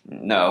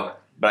 No,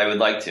 but I would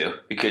like to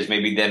because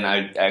maybe then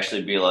I'd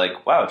actually be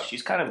like, wow,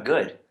 she's kind of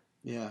good.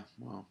 Yeah,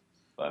 well.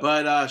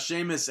 But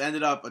Sheamus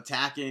ended up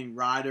attacking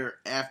Ryder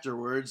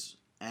afterwards,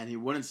 and he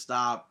wouldn't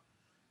stop.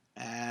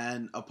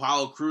 and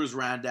Apollo Crews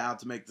ran down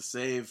to make the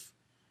save,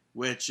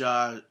 which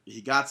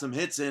he got some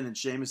hits in, and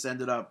Sheamus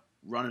ended up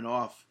running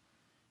off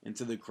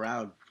into the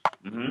crowd.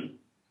 Mm-hmm.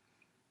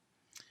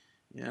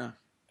 Yeah.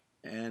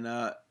 And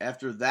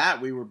after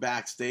that, we were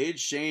backstage.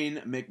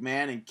 Shane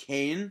McMahon and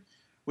Kane,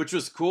 which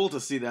was cool to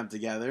see them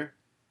together.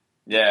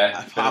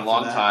 Yeah, it's been a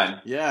long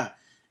time. Yeah.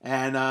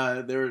 And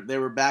they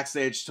were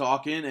backstage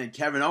talking, and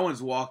Kevin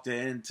Owens walked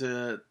in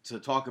to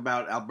talk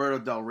about Alberto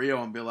Del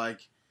Rio and be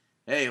like,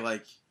 hey,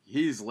 like,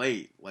 he's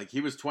late. Like,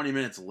 he was 20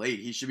 minutes late.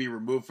 He should be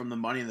removed from the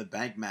Money in the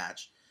Bank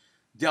match.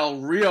 Del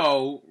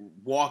Rio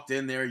walked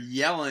in there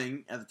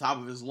yelling at the top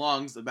of his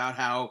lungs about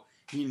how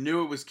he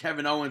knew it was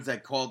Kevin Owens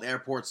that called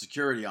airport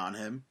security on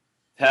him.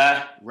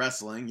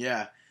 Wrestling,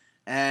 yeah.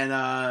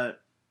 And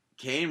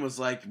Kane was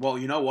like, well,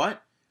 you know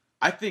what?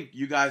 I think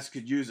you guys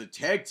could use a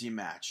tag team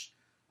match.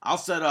 I'll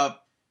set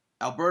up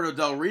Alberto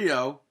Del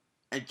Rio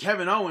and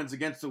Kevin Owens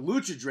against the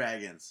Lucha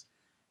Dragons.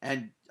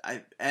 And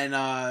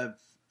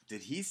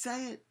did he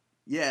say it?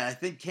 Yeah, I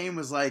think Kane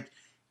was like,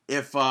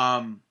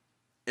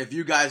 if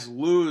you guys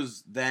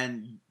lose,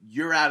 then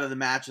you're out of the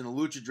match and the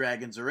Lucha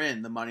Dragons are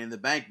in the Money in the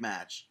Bank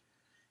match.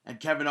 And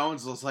Kevin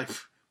Owens was like,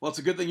 well, it's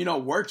a good thing you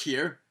don't work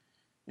here.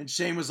 And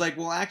Shane was like,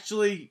 well,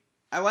 actually,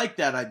 I like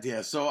that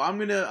idea. So I'm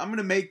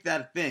gonna make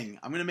that a thing.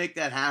 I'm gonna make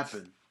that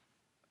happen.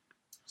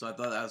 So I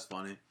thought that was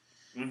funny.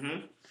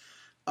 Mm-hmm.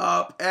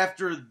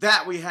 After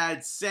that, we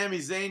had Sami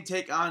Zayn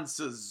take on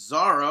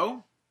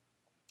Cesaro.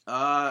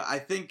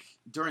 I think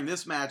during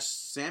this match,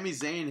 Sami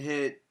Zayn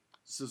hit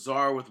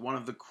Cesaro with one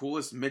of the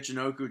coolest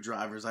Michinoku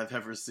drivers I've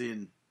ever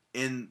seen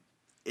in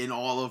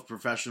all of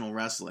professional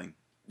wrestling.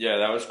 Yeah,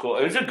 that was cool.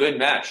 It was a good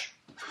match.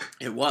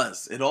 It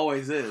was. It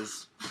always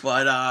is.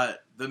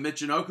 But the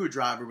Michinoku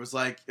driver was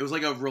like, it was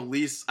like a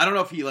release. I don't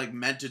know if he like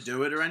meant to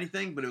do it or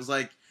anything, but it was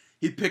like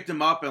he picked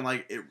him up and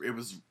like it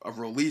was a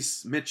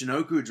release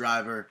Michinoku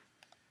driver.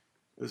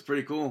 It was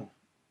pretty cool.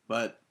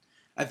 But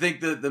I think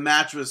the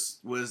match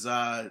was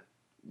a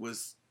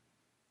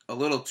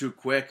little too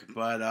quick,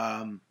 but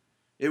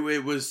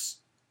it was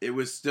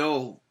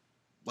still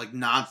like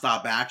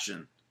nonstop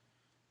action.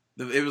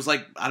 It was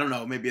like, I don't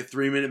know, maybe a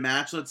 3-minute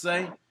match, let's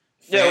say.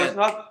 Yeah, it was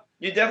not.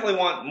 You definitely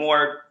want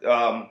more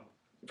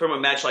from a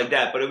match like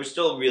that, but it was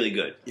still really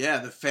good. Yeah,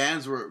 the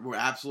fans were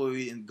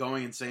absolutely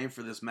going insane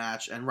for this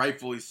match, and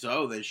rightfully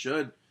so. They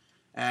should.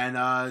 And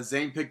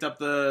Zayn picked up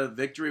the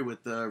victory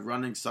with the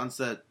running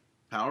sunset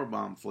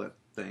powerbomb flip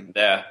thing.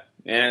 Yeah,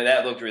 and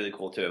that looked really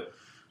cool too.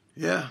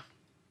 Yeah.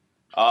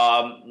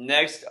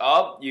 Next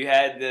up, you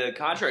had the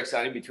contract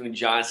signing between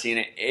John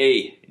Cena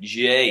and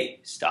AJ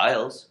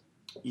Styles.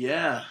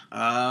 Yeah.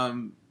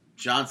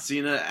 John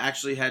Cena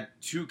actually had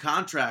 2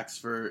 contracts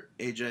for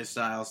AJ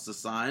Styles to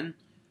sign,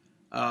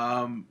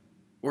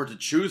 or to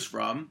choose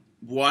from.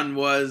 One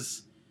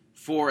was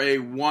for a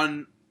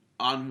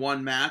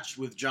one-on-one match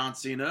with John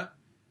Cena,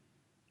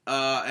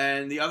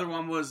 and the other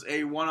one was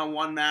a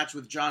one-on-one match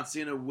with John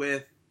Cena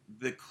with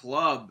the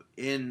club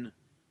in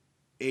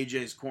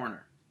AJ's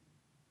corner.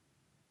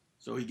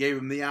 So he gave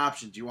him the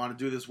option. Do you want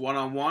to do this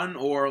one-on-one,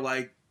 or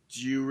like,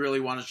 do you really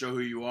want to show who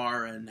you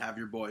are and have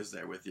your boys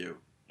there with you?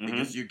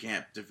 Because you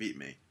can't defeat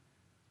me.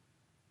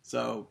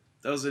 So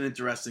that was an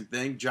interesting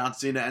thing. John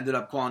Cena ended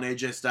up calling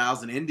AJ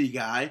Styles an indie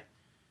guy.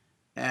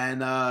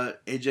 And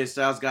AJ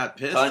Styles got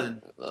pissed.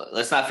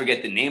 Let's not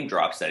forget the name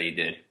drops that he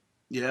did.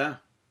 Yeah.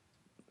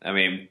 I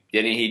mean,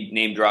 didn't he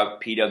name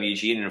drop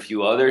PWG and a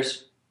few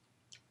others?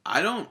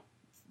 I don't.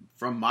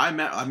 From my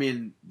I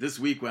mean, this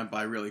week went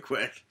by really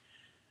quick.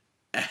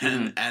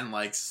 And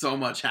like so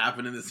much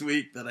happened in this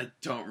week that I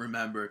don't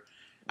remember.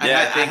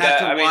 Yeah,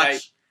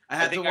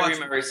 I think I watch.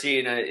 remember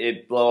seeing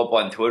it blow up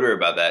on Twitter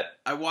about that.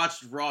 I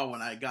watched Raw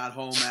when I got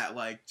home at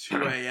like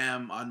 2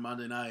 a.m. on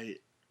Monday night.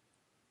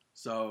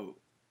 So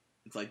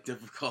it's like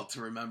difficult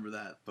to remember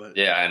that. But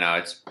yeah, I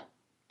know.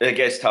 It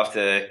gets tough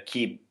to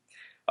keep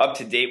up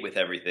to date with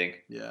everything.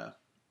 Yeah.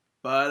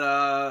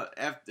 But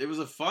it was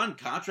a fun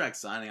contract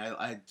signing.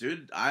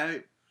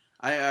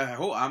 I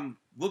hope I'm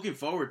looking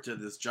forward to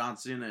this John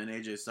Cena and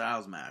AJ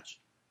Styles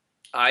match.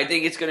 I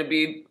think it's going to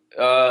be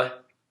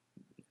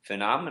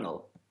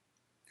phenomenal.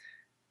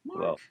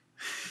 Mark.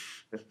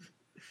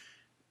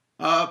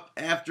 Well.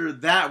 After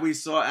that, we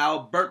saw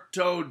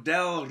Alberto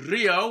Del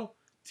Rio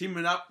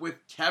teaming up with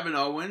Kevin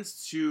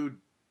Owens to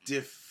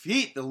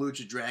defeat the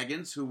Lucha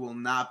Dragons, who will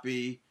not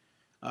be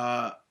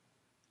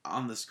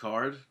on this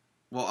card.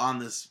 Well,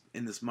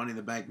 in this Money in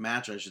the Bank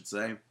match, I should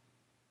say.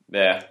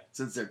 Yeah.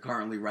 Since they're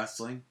currently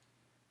wrestling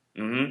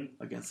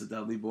against the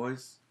Dudley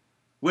Boys.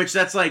 Which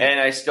that's like... And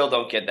I still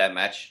don't get that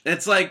match.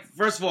 It's like,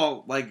 first of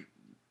all, like,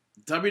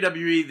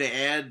 WWE, they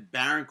add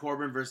Baron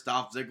Corbin versus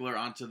Dolph Ziggler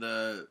onto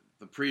the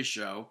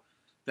pre-show.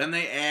 Then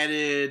they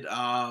added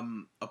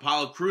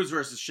Apollo Crews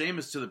versus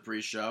Sheamus to the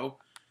pre-show.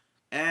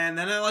 And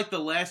then at like the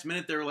last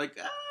minute, they were like,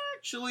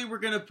 actually, we're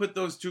going to put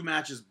those 2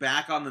 matches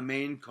back on the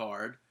main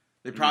card.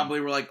 They probably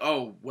were like,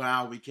 oh,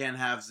 wow, we can't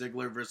have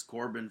Ziggler versus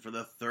Corbin for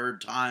the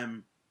 3rd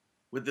time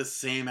with the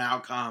same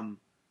outcome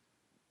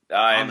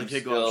on the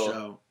kickoff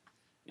show.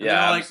 And then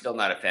all I'm still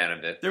not a fan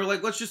of it. They were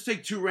like, let's just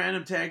take 2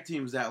 random tag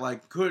teams that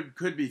like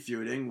could be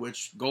feuding,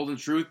 which Golden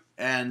Truth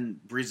and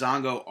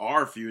Breezango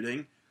are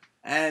feuding,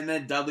 and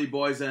then Dudley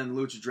Boys and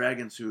Lucha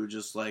Dragons, who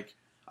just like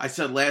I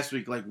said last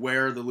week, like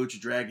where are the Lucha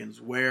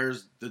Dragons?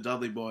 Where's the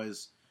Dudley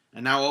Boys?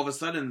 And now all of a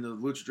sudden the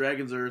Lucha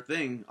Dragons are a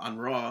thing on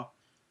Raw,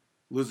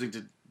 losing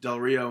to Del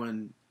Rio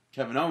and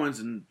Kevin Owens,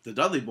 and the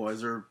Dudley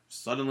Boys are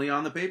suddenly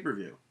on the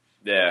pay-per-view.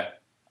 Yeah.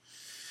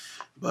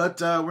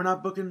 But we're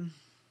not booking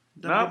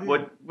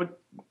No,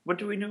 what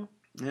do we know?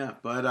 Yeah,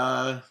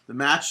 but the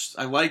match,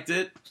 I liked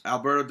it.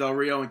 Alberto Del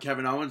Rio and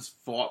Kevin Owens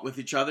fought with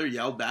each other,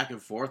 yelled back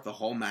and forth the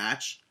whole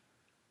match.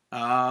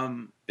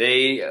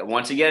 They,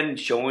 once again,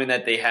 showing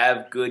that they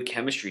have good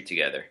chemistry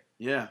together.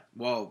 Yeah,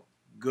 well,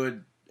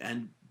 good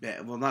and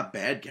bad. Well, not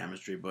bad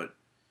chemistry, but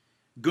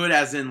good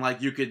as in,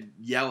 like, you could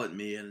yell at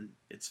me and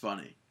it's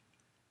funny.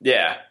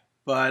 Yeah.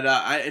 But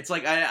it's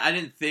like, I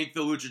didn't think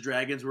the Lucha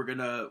Dragons were going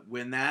to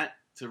win that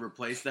to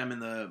replace them in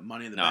the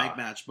Money in the Bank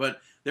match,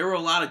 but there were a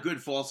lot of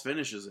good false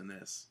finishes in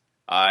this.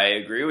 I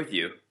agree with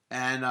you.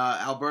 And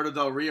Alberto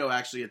Del Rio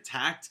actually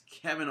attacked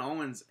Kevin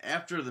Owens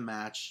after the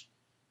match,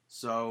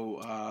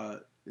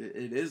 so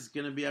it is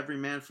going to be every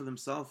man for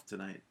themselves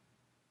tonight.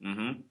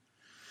 Mm-hmm.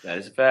 That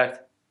is a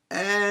fact.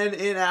 And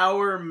in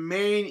our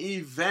main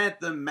event,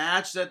 the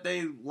match that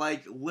they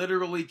like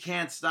literally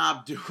can't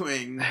stop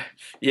doing.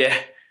 Yeah.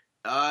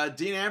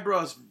 Dean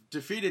Ambrose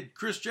defeated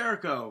Chris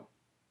Jericho.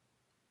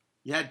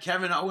 You had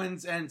Kevin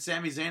Owens and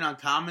Sami Zayn on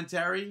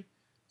commentary.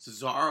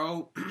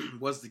 Cesaro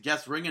was the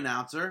guest ring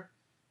announcer.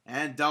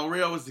 And Del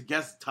Rio was the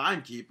guest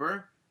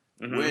timekeeper.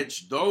 Mm-hmm.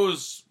 Which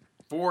those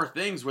 4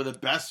 things were the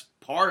best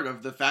part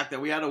of the fact that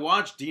we had to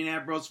watch Dean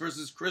Ambrose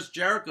versus Chris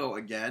Jericho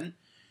again.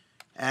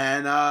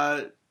 And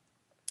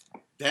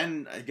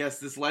then I guess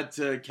this led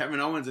to Kevin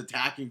Owens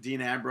attacking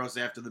Dean Ambrose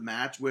after the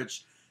match,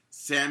 which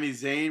Sami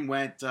Zayn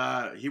went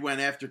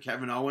after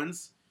Kevin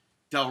Owens.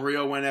 Del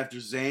Rio went after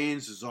Zayn.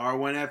 Cesaro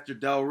went after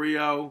Del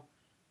Rio.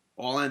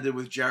 All ended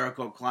with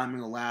Jericho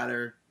climbing a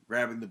ladder,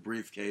 grabbing the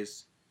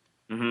briefcase.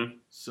 Mm-hmm.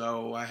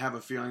 So I have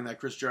a feeling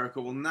that Chris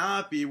Jericho will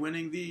not be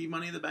winning the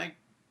Money in the Bank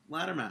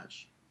ladder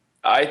match.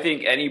 I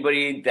think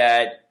anybody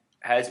that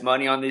has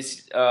money on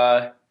this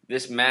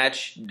this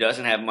match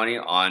doesn't have money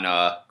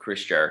on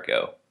Chris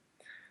Jericho.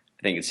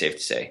 I think it's safe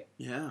to say.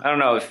 Yeah. I don't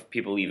know if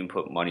people even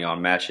put money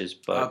on matches,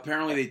 but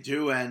apparently they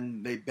do,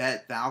 and they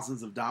bet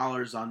thousands of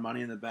dollars on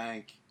Money in the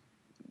Bank.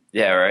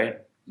 Yeah, right?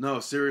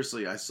 No,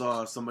 seriously. I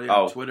saw somebody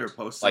on Twitter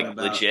posting like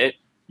about... legit?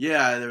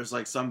 Yeah, there was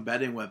like some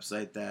betting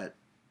website that...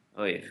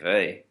 Oy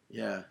vey.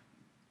 Yeah.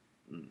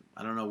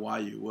 I don't know why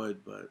you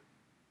would, but...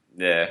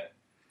 Yeah.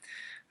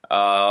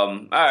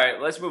 All right,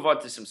 let's move on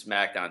to some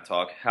SmackDown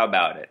talk. How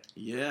about it?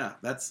 Yeah,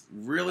 that's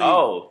really...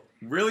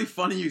 really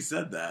funny you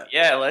said that.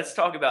 Yeah, let's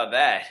talk about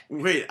that.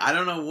 Wait, I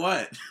don't know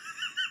what.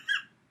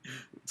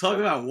 Talk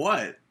about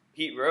what?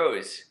 Pete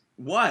Rose.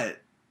 What?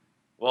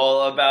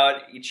 Well,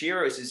 about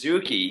Ichiro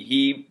Suzuki.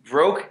 He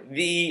broke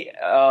the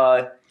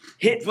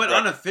hit. But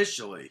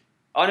unofficially.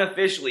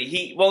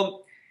 Unofficially.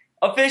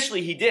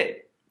 Officially he did.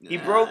 He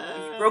broke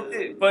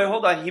the, but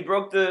hold on, he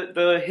broke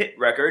the hit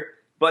record,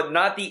 but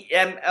not the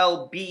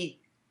MLB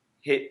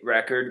hit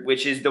record,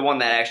 which is the one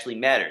that actually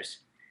matters.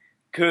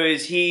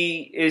 Because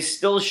he is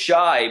still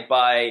shy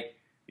by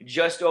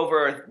just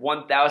over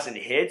 1,000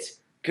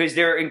 hits, because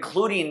they're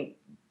including,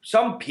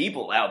 some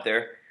people out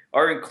there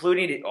are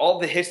including all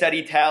the hits that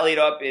he tallied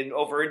up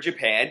over in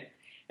Japan,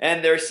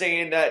 and they're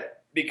saying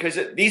that because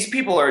these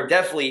people are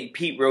definitely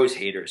Pete Rose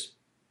haters.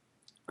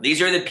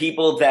 These are the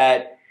people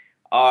that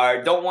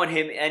don't want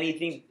him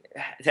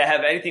to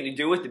have anything to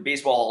do with the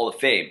Baseball Hall of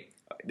Fame.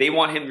 They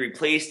want him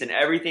replaced and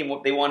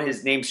everything. They want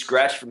his name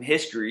scratched from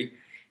history.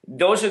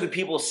 Those are the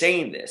people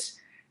saying this.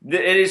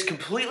 It is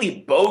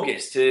completely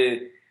bogus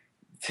to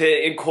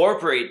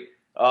incorporate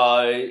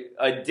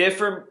a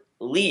different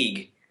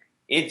league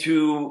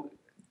into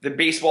the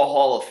Baseball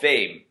Hall of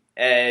Fame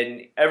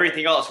and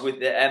everything else with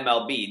the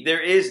MLB. There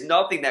is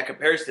nothing that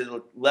compares to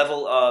the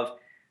level of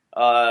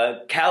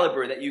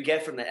caliber that you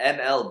get from the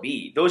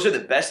MLB. Those are the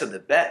best of the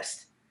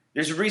best.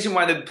 There's a reason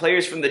why the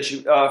players from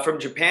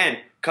Japan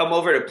come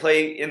over to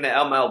play in the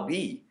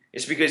MLB.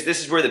 It's because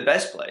this is where the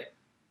best play.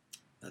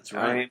 That's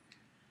right.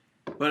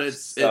 But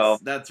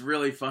that's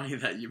really funny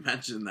that you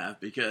mentioned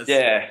that because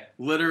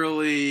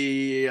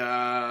literally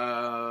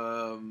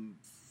 10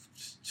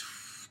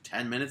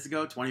 minutes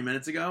ago, 20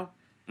 minutes ago,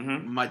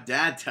 my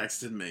dad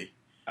texted me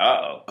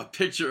a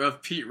picture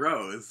of Pete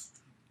Rose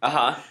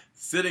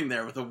sitting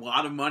there with a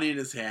wad of money in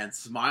his hand,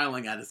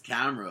 smiling at his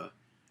camera.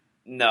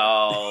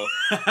 No.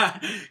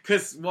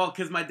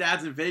 Because my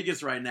dad's in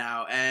Vegas right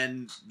now,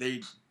 and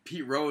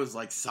Pete Rose,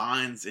 like,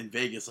 signs in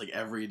Vegas, like,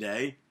 every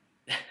day.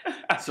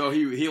 So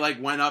he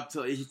like went up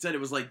to, he said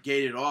it was like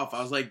gated off.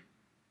 I was like,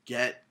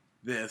 get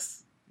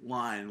this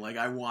line. Like,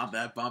 I want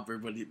that bumper.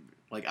 But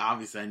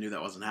obviously I knew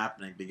that wasn't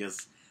happening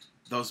because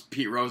those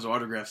Pete Rose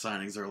autograph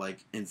signings are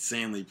like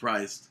insanely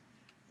priced.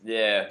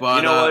 Yeah. But,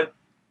 you know what?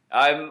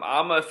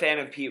 I'm a fan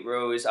of Pete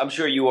Rose. I'm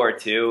sure you are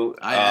too.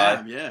 I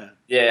am, yeah.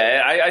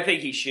 Yeah, I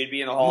think he should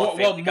be in the Hall of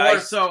Fame.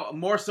 Well,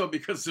 more so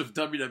because of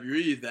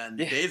WWE than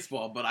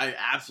baseball, but I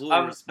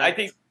absolutely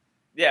respect.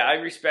 I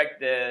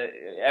respect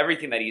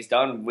everything that he's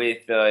done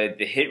with the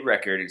hit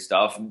record and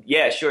stuff.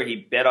 Yeah, sure, he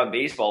bet on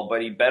baseball,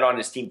 but he bet on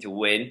his team to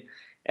win.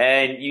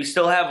 And you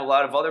still have a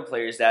lot of other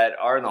players that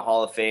are in the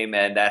Hall of Fame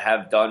and that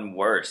have done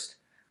worse.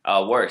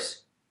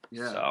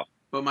 Yeah. So.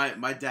 But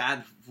my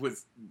dad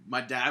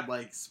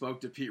like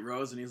spoke to Pete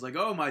Rose and he's like,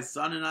 "Oh, my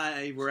son and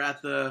I were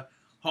at the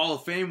Hall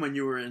of Fame when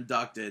you were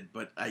inducted,"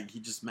 but he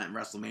just meant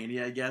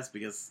WrestleMania, I guess,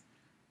 because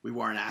we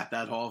weren't at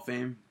that Hall of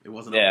Fame. It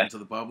wasn't open to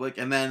the public.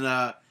 And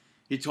then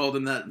he told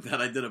him that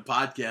I did a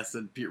podcast,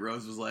 and Pete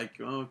Rose was like,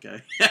 "Oh,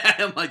 okay,"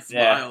 and like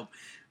smiled.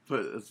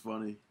 But it's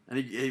funny. And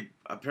he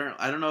apparently,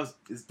 I don't know,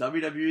 is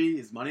WWE,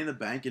 is Money in the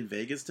Bank in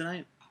Vegas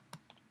tonight?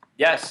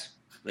 Yes,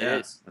 it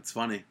is. That's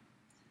funny.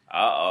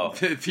 Uh-oh.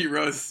 Pete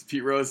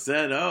Rose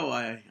said, "Oh,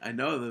 I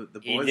know the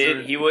boys." He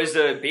did. He was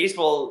a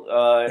baseball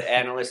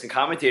analyst and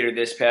commentator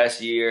this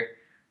past year.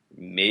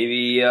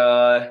 Maybe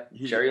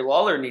Jerry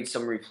Lawler needs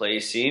some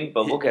replacing,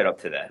 but we'll get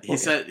up to that.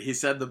 He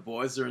said the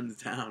boys are in the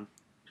town.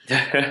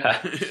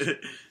 That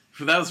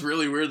was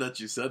really weird that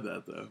you said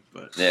that, though.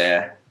 But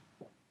yeah.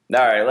 All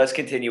right, let's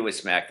continue with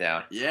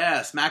SmackDown. Yeah,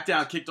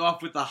 SmackDown kicked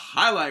off with a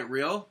highlight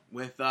reel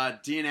with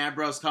Dean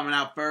Ambrose coming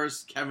out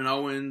first, Kevin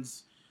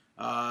Owens,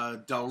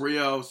 Del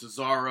Rio,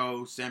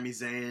 Cesaro, Sami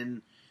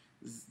Zayn.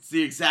 It's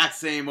the exact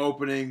same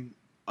opening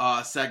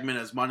segment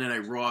as Monday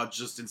Night Raw,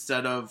 just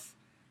instead of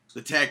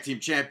the Tag Team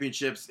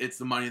Championships, it's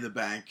the Money in the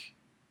Bank.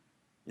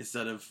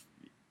 Instead of,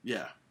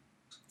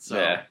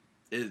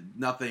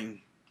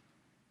 nothing.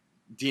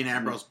 Dean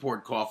Ambrose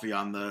poured coffee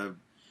on the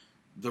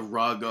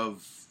rug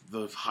of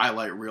the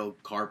highlight reel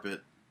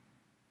carpet.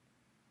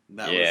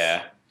 That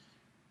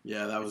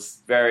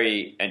was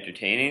very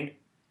entertaining.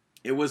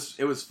 It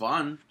was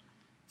fun.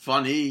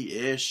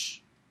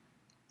 Funny-ish.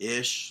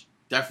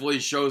 Definitely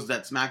shows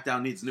that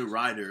SmackDown needs new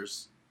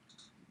writers.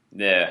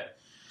 Yeah.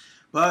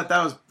 But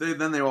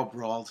then they all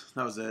brawled.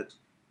 That was it.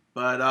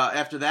 But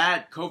after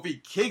that,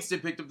 Kofi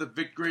Kingston picked up the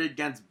victory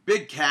against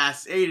Big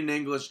Cass, Aiden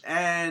English,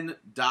 and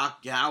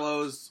Luke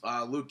Gallows.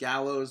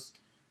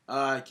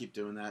 I keep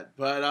doing that.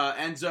 But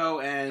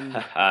Enzo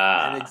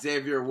and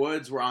Xavier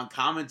Woods were on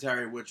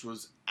commentary, which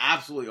was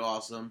absolutely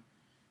awesome.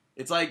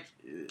 It's like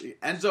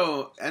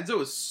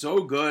Enzo is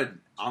so good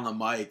on the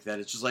mic that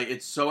it's just like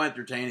it's so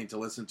entertaining to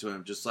listen to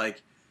him. Just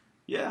like,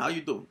 yeah, how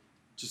you doing?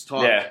 Just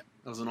talk. Yeah.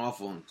 That was an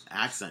awful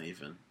accent,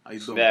 even. How you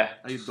doing? Yeah.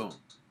 How you doing?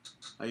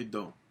 How you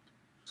doing?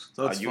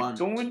 So it's fun.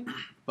 How you doing?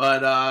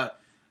 But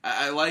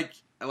I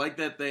like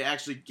that they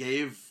actually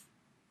gave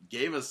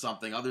us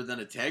something other than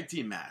a tag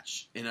team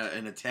match in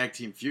a tag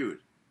team feud.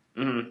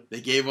 Mm-hmm.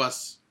 They gave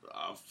us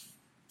a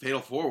fatal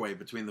 4-way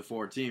between the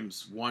 4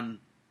 teams, one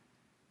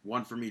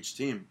from each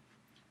team.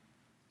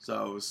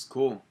 So it was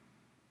cool.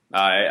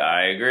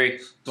 I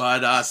agree.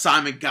 But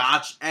Simon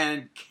Gotch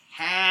and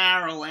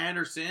Carol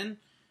Anderson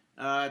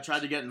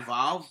tried to get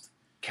involved.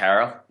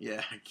 Carol?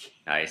 Yeah.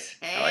 Nice.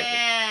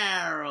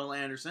 Carol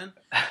Anderson.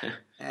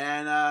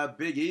 And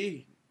Big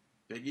E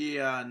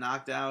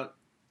knocked out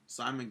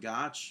Simon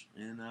Gotch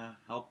and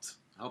helped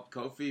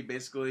Kofi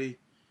basically.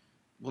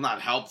 Well, not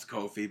helped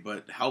Kofi,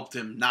 but helped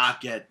him not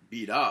get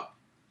beat up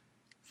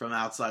from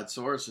outside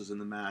sources in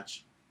the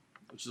match,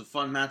 which is a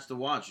fun match to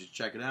watch. You should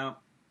check it out.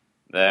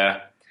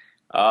 Yeah.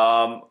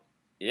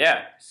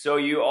 So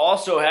you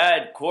also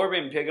had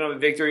Corbin picking up a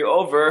victory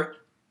over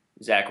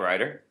Zack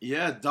Ryder.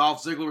 Yeah,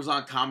 Dolph Ziggler was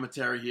on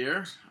commentary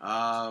here.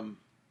 I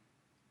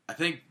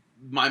think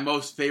my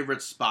most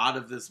favorite spot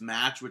of this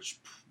match, which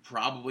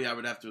probably I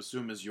would have to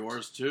assume is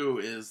yours too,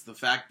 is the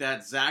fact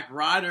that Zack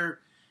Ryder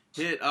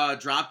hit a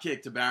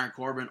dropkick to Baron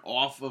Corbin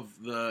off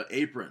of the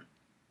apron.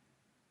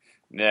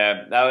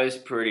 Yeah, that was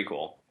pretty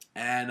cool.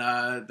 And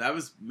that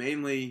was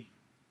mainly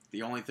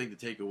the only thing to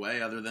take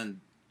away, other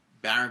than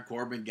Baron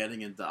Corbin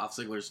getting into Dolph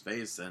Ziggler's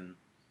face and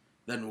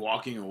then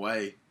walking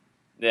away.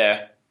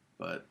 Yeah.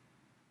 But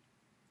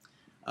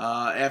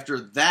after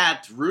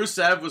that,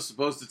 Rusev was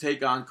supposed to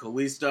take on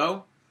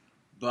Kalisto,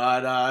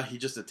 but he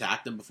just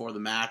attacked him before the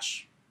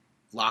match,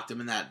 locked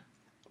him in that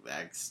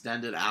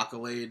extended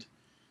accolade.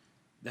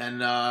 Then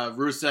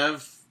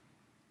Rusev,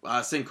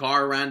 Sin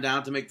Cara ran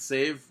down to make the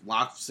save,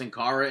 locked Sin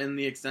Cara in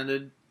the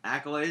extended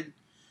accolade.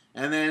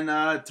 And then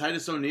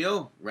Titus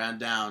O'Neil ran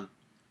down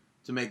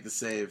to make the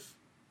save.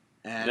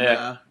 And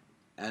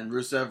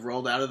Rusev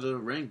rolled out of the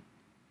ring.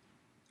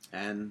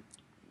 And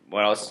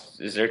what else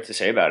is there to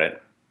say about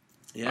it?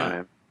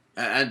 Yeah.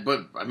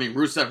 But I mean,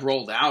 Rusev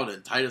rolled out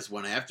and Titus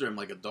went after him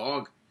like a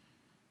dog.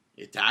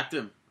 He attacked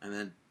him and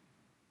then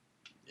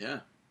Yeah.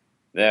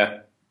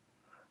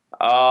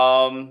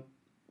 I don't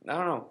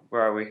know.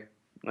 Where are we?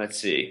 Let's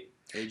see.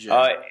 AJ.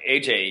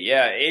 AJ.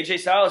 Yeah. AJ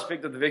Styles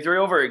picked up the victory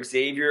over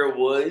Xavier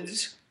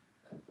Woods.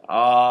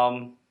 I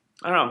don't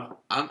know.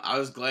 I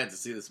was glad to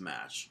see this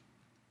match.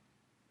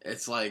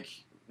 It's like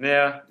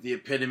the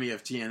epitome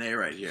of TNA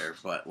right here,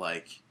 but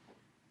like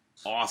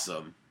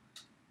awesome.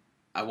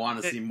 I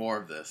want to see more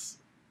of this.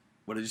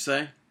 What did you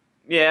say?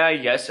 Yeah, I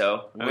guess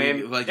so. Well, I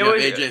mean, like you have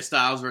AJ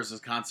Styles versus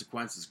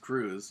Consequences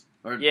Cruz.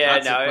 Or yeah, no,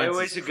 it Consequences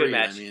was a good Creed,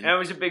 match. I mean. And I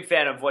was a big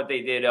fan of what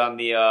they did on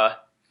the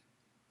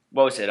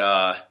what was it?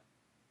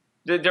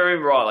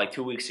 During Raw like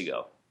 2 weeks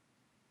ago.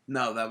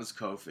 No, that was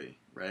Kofi,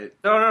 right?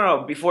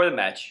 No, before the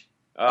match.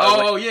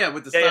 Yeah,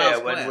 with the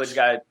Styles Clash. When Woods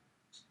got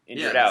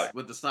injured out.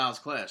 With the Styles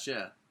Clash,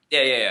 yeah.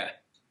 Yeah.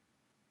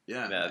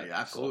 Yeah,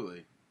 absolutely.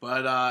 Cool.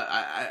 But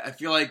I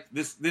feel like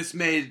this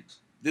made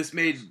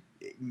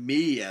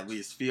me at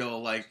least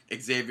feel like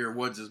Xavier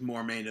Woods is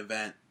more main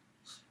event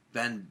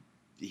than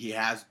he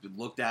has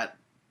looked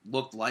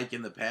like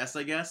in the past,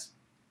 I guess.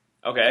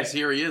 Okay. Because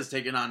here he is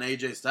taking on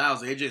AJ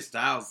Styles. AJ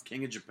Styles,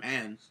 King of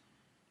Japan,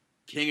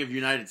 King of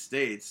United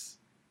States.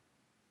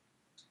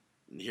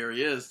 And here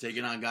he is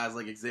taking on guys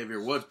like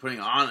Xavier Woods, putting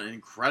on an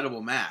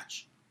incredible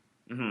match.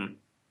 Mm-hmm.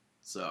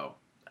 So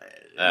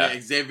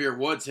Xavier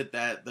Woods hit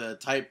the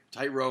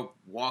tightrope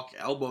walk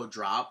elbow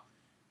drop,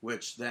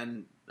 which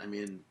then, I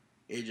mean,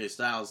 AJ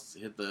Styles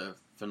hit the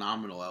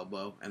phenomenal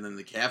elbow, and then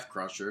the calf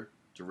crusher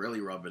to really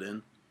rub it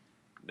in.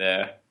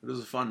 Yeah. It was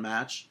a fun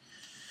match.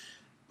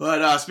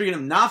 But speaking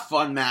of not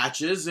fun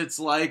matches, it's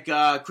like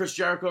Chris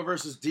Jericho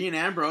versus Dean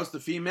Ambrose, the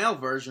female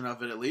version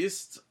of it at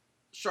least.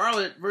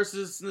 Charlotte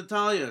versus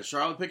Natalya.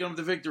 Charlotte picking up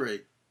the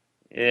victory.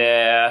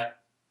 Yeah.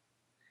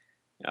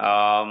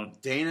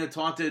 Dana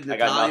taunted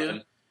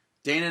Natalya.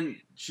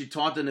 She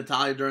taunted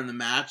Natalya during the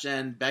match,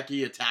 and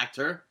Becky attacked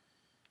her.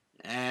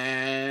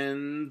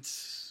 And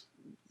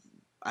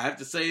I have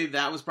to say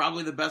that was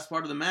probably the best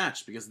part of the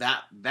match, because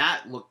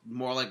that looked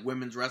more like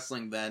women's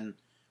wrestling than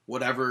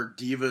whatever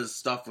Divas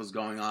stuff was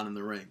going on in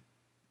the ring.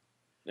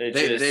 It's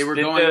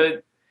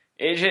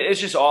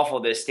just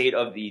awful, the state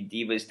of the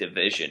Divas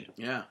division.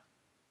 Yeah.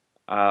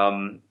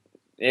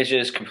 It's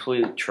just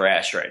complete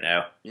trash right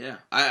now. Yeah.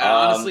 I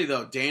honestly,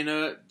 though,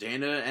 Dana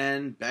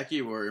and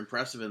Becky were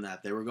impressive in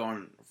that. They were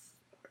going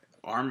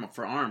arm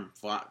for arm,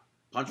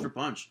 punch for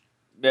punch.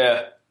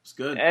 Yeah. It's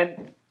good.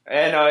 And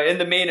in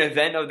the main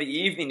event of the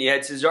evening, you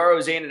had Cesaro,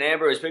 Zayn, and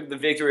Ambrose pick up the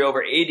victory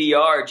over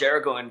ADR,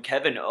 Jericho, and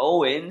Kevin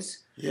Owens.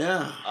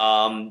 Yeah.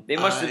 They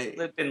must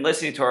have been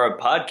listening to our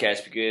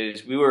podcast,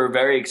 because we were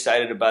very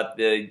excited about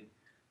the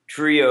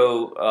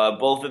trio,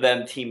 both of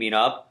them teaming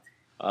up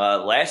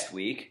last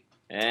week,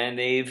 and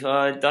they've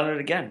done it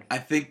again. I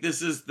think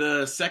this is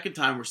the second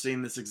time we're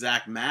seeing this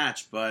exact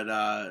match, but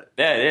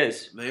yeah, it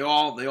is. They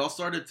all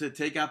started to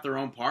take out their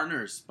own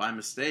partners by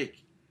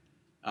mistake.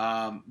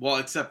 Well,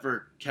 except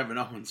for Kevin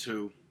Owens,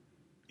 who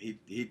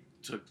he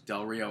took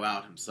Del Rio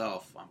out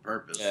himself on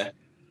purpose. Yeah.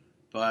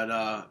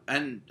 But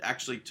and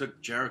actually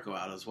took Jericho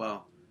out as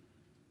well.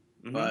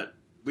 Mm-hmm. But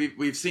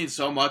we've seen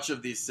so much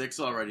of these six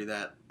already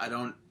that I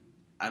don't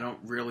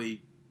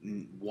really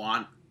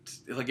want,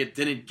 like, it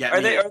didn't get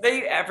me. Are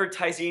they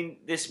advertising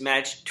this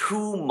match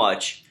too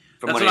much?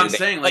 That's what I'm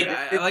saying.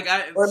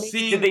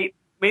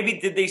 Maybe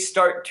did they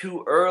start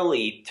too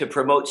early to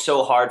promote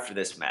so hard for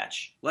this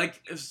match?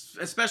 Like,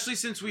 especially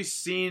since we've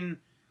seen,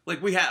 like,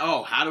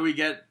 how do we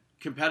get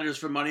competitors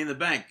for Money in the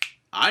Bank?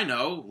 I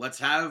know. Let's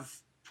have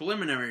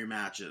preliminary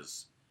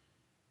matches.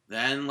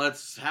 Then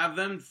let's have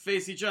them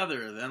face each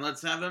other. Then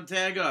let's have them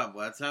tag up.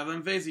 Let's have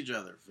them face each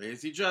other.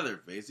 Face each other.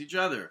 Face each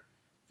other.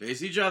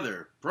 Face each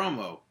other.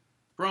 Promo.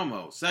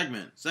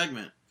 Segment.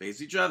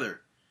 Face each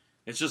other.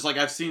 It's just like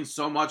I've seen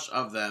so much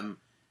of them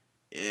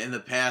in the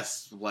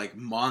past, like,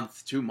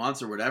 month, 2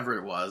 months, or whatever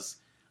it was.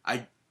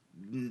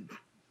 I'm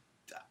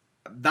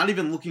not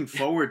even looking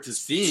forward to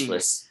seeing.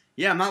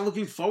 Yeah, I'm not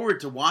looking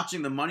forward to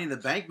watching the Money in the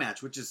Bank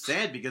match, which is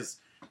sad, because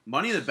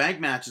Money in the Bank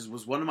matches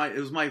was one of my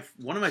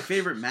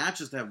favorite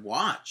matches to have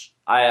watched.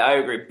 I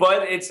agree,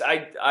 but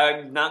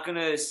I'm not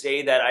gonna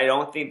say that I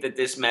don't think that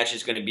this match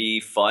is gonna be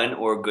fun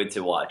or good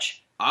to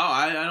watch. Oh,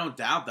 I don't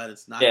doubt that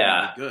it's not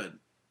gonna be good.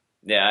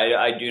 Yeah,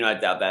 I do not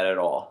doubt that at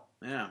all.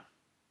 Yeah,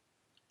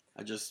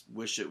 I just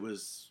wish it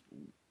was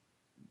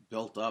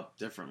built up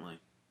differently.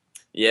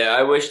 Yeah,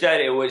 I wish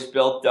that it was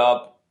built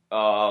up.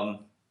 I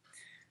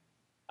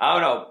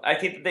don't know. I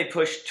think that they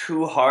pushed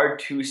too hard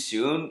too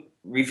soon,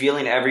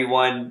 revealing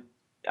everyone.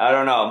 I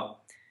don't know.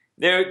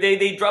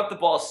 They dropped the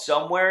ball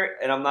somewhere,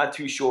 and I'm not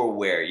too sure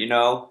where.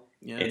 Yeah.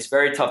 It's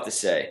very tough to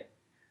say.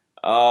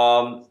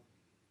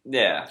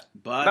 Yeah.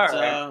 But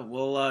right.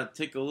 We'll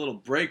take a little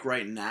break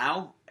right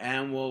now,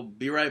 and we'll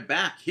be right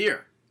back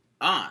here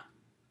on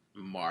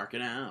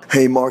Markin Out.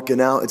 Hey,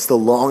 Markin Out, it's the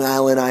Long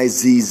Island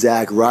IZ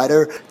Zack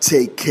Ryder.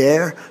 Take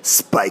care,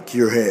 spike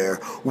your hair.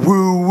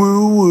 Woo,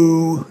 woo,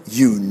 woo,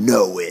 you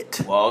know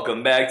it.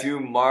 Welcome back to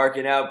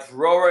Markin Out,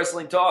 Pro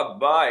Wrestling Talk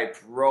by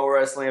Pro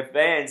Wrestling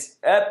Fans,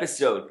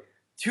 episode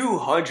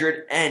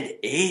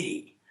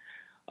 280.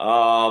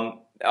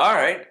 All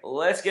right,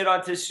 let's get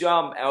on to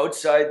some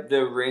outside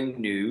the ring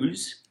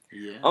news.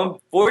 Yeah.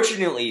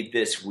 Unfortunately,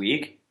 this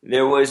week,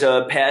 there was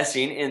a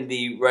passing in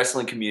the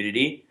wrestling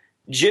community.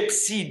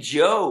 Gypsy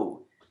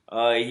Joe,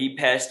 he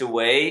passed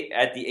away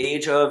at the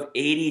age of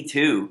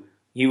 82.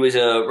 He was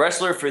a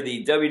wrestler for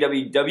the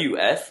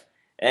WWF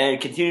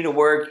and continued to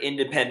work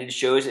independent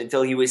shows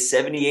until he was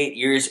 78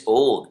 years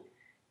old.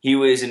 He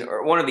was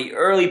one of the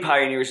early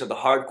pioneers of the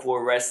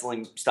hardcore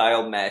wrestling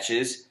style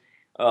matches.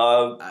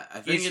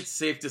 I think it's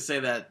safe to say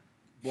that.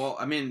 Well,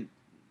 I mean,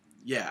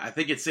 yeah, I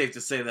think it's safe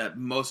to say that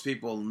most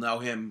people know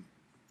him.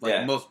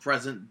 Most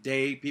present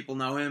day people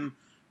know him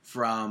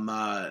from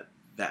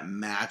that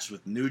match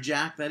with New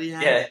Jack that he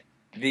had. Yeah,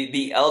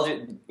 the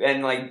elder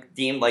and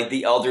deemed like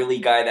the elderly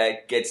guy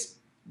that gets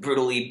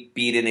brutally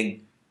beaten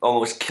and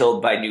almost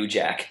killed by New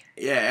Jack.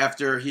 Yeah,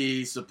 after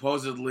he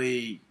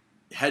supposedly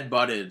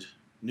headbutted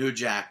New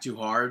Jack too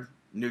hard,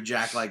 New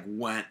Jack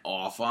went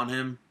off on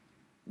him.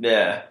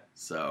 Yeah.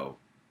 So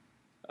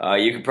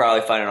you can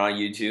probably find it on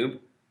YouTube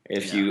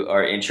if you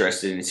are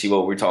interested and see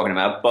what we're talking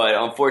about. But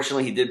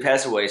unfortunately, he did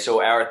pass away.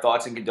 So our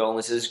thoughts and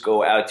condolences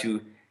go out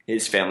to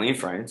his family and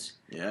friends.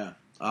 Yeah.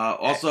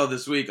 Also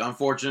this week,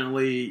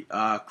 unfortunately,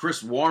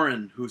 Chris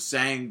Warren, who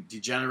sang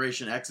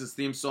Degeneration X's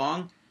theme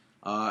song,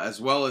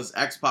 as well as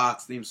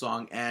X-Pac's theme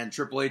song and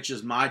Triple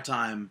H's My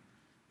Time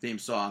theme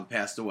song,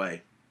 passed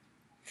away.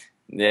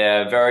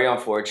 Yeah, very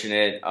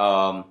unfortunate.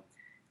 I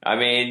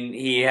mean,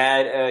 he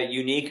had a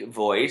unique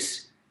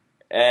voice.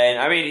 And,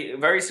 I mean,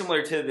 very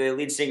similar to the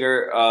lead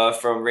singer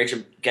from Rage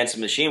Against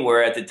the Machine,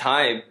 where at the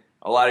time,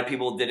 a lot of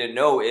people didn't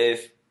know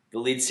if the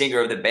lead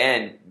singer of the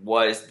band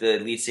was the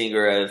lead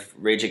singer of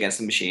Rage Against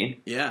the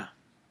Machine. Yeah.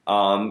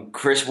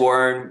 Chris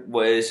Warren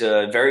was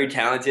very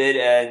talented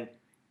and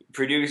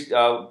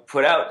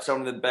put out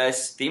some of the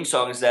best theme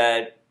songs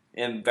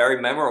and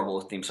very memorable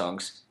theme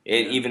songs.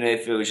 Even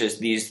if it was just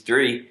these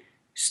three,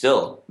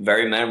 still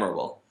very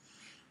memorable.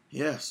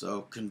 Yeah,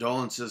 so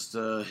condolences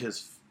to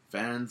his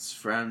fans,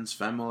 friends,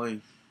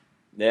 family.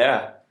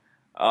 Yeah.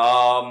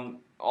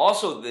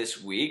 Also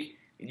this week,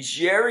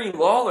 Jerry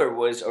Lawler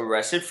was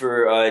arrested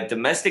for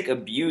domestic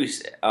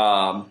abuse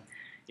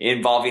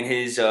involving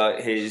his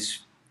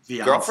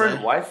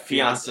girlfriend, wife,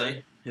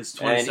 fiance. His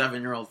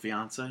 27-year-old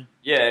fiance.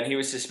 Yeah, and he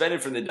was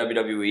suspended from the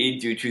WWE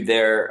due to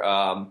their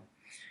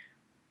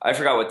I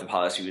forgot what the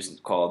policy was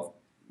called.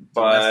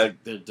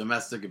 But the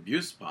domestic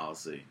abuse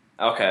policy.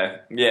 Okay.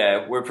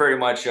 Yeah, we're pretty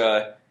much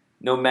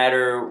no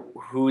matter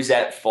who's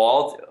at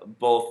fault,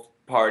 both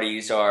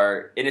parties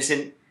are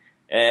innocent,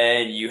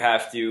 and you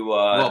have to.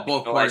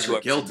 Both parties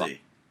are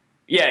guilty.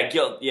 Yeah,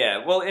 guilt.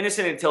 Yeah, well,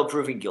 innocent until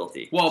proven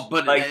guilty. Well,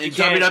 but in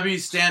WWE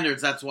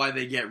standards, that's why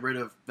they get rid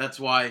of. That's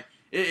why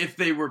if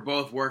they were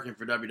both working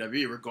for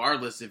WWE,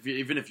 regardless,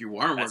 even if you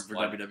weren't working for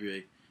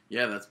WWE,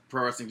 yeah, that's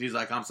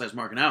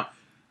ProWrestlingTees.com/Markin Out.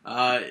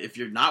 If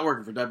you're not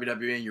working for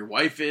WWE and your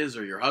wife is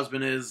or your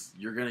husband is,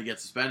 you're going to get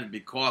suspended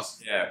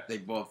because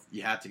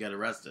you had to get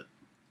arrested.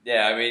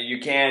 Yeah, I mean,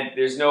 you can't,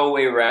 there's no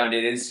way around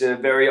it. It's a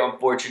very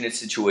unfortunate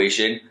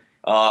situation.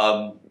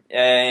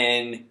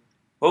 And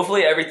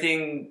hopefully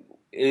everything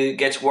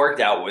gets worked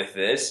out with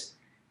this.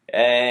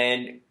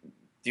 And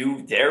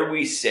dare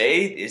we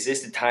say, is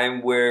this the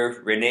time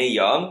where Renee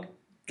Young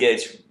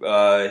gets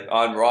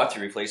on Raw to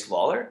replace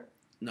Lawler?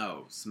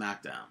 No,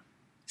 SmackDown.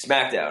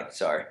 SmackDown,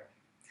 sorry.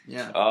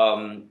 Yeah.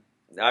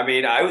 I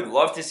mean, I would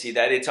love to see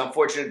that. It's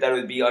unfortunate that it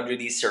would be under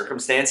these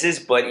circumstances,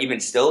 but even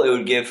still, it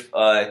would give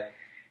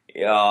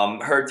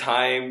her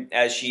time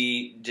as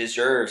she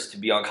deserves to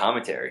be on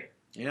commentary.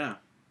 Yeah.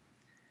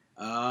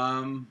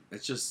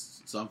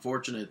 It's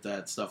unfortunate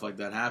that stuff like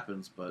that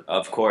happens, but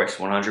of course,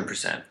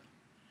 100%.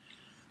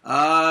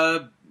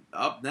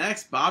 Up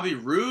next, Bobby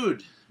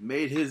Roode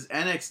made his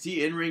NXT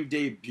in-ring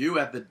debut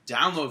at the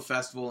Download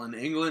Festival in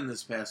England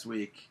this past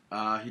week.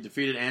 He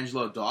defeated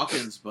Angelo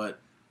Dawkins, but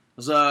it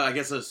was, I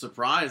guess, a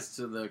surprise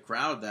to the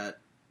crowd that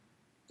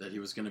he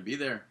was going to be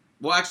there.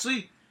 Well,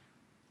 actually,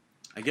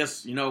 I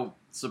guess,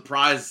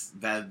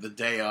 surprised that the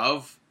day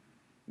of.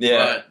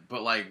 Yeah.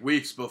 But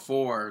weeks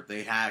before,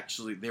 they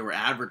were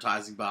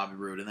advertising Bobby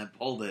Roode and then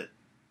pulled it.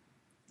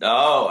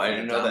 Oh, I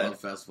didn't know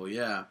that. Festival,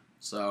 yeah.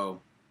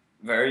 So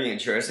very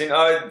interesting.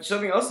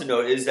 Something else to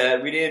note is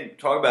that we didn't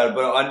talk about it,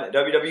 but on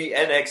WWE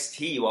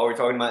NXT, while we're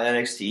talking about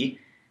NXT,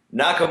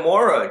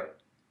 Nakamura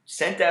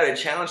sent out a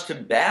challenge to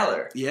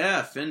Balor.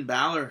 Yeah, Finn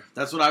Balor.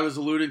 That's what I was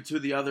alluding to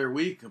the other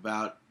week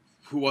about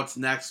what's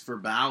next for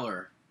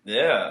Balor.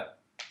 Yeah.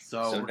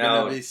 So we're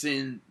going to be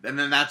seeing, and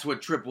then that's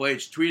what Triple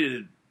H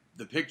tweeted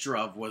the picture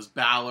of was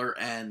Balor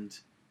and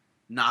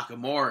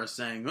Nakamura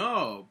saying,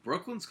 "Oh,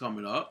 Brooklyn's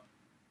coming up,"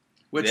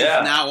 which is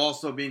now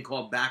also being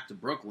called back to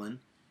Brooklyn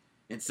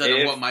instead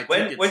of what my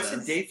ticket what's says.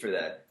 What's the date for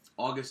that?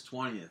 August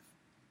 20th.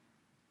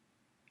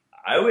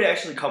 I would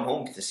actually come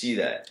home to see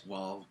that.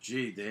 Well,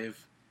 gee,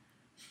 Dave.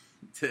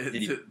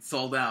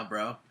 Sold out,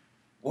 bro.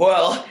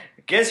 Well,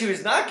 guess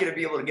who's not going to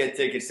be able to get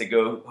tickets to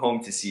go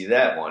home to see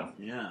that one?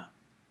 Yeah.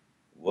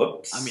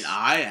 Whoops. I mean,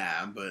 I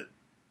am, but...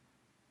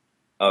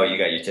 Oh, you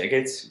got your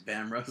tickets?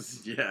 Bam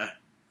Rose, yeah.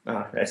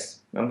 Oh,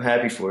 I'm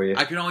happy for you.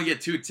 I can only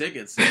get 2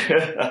 tickets.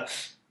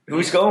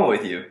 Who's going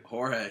with you?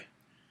 Jorge.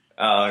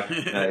 Oh,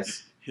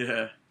 nice.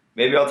 Yeah.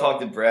 Maybe I'll talk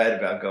to Brad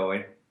about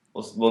going.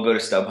 We'll go to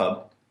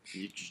StubHub.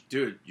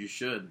 Dude, you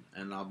should.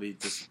 And I'll be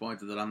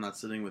disappointed that I'm not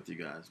sitting with you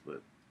guys,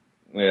 but...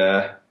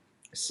 Yeah.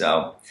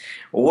 So,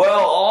 well,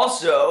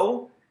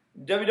 also,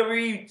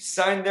 WWE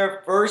signed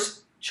their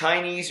first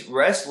Chinese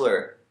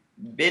wrestler,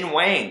 Bin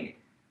Wang.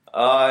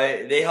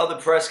 They held a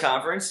press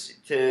conference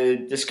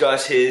to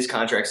discuss his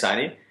contract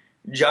signing.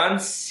 John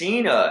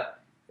Cena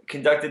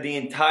conducted the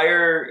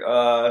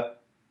entire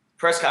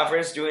press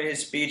conference doing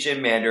his speech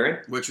in Mandarin.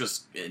 Which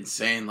was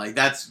insane. Like,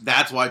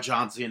 that's why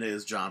John Cena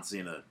is John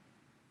Cena.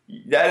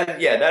 That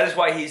is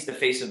why he's the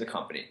face of the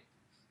company.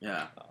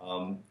 Yeah.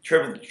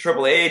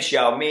 Triple H,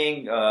 Yao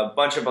Ming, a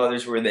bunch of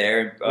others were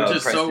there. Which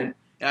is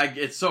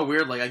it's so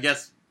weird. Like, I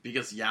guess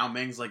because Yao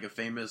Ming's like a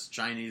famous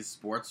Chinese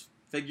sports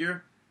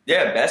figure.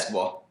 Yeah,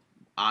 basketball.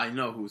 I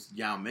know who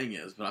Yao Ming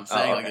is, but I'm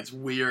saying like it's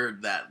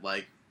weird that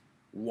like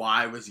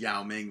why was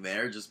Yao Ming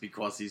there just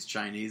because he's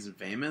Chinese and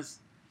famous?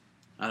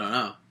 I don't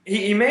know.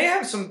 He may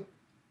have some.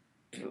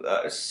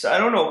 I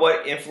don't know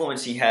what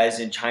influence he has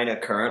in China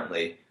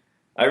currently.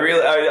 I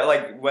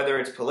like whether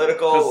it's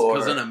political or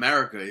because in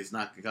America he's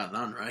not got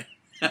none, right?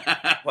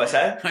 What's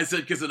that? I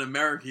said because in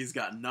America he's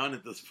got none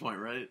at this point,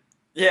 right?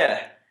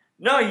 Yeah.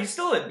 No, he's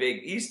still a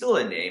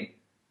name.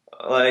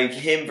 Like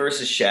him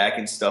versus Shaq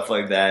and stuff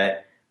like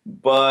that.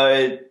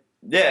 But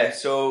yeah,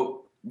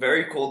 so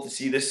very cool to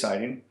see this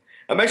signing.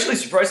 I'm actually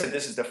surprised that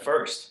this is the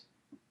first.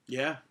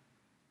 Yeah.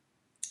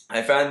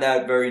 I found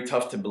that very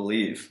tough to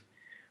believe.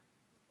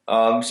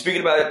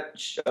 Speaking about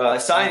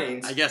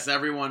signings, I guess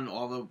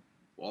all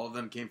of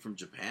them came from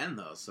Japan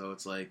though, so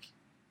it's like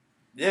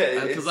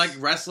yeah, because like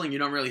wrestling, you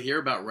don't really hear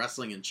about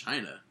wrestling in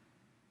China.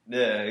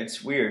 Yeah,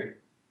 it's weird,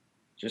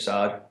 just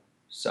odd.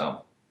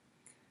 So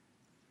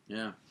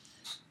yeah,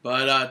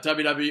 but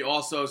WWE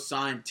also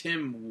signed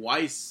Tim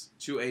Weiss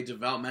to a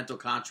developmental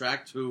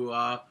contract, who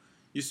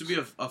used to be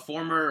a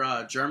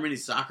former Germany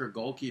soccer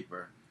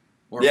goalkeeper.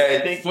 Or yeah, I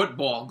think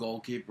football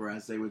goalkeeper,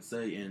 as they would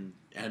say in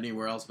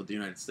anywhere else but the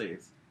United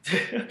States.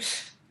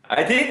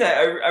 I think that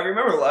I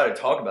remember a lot of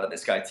talk about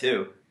this guy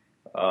too.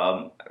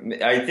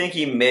 I think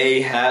he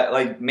may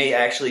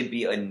actually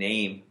be a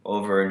name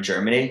over in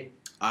Germany.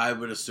 I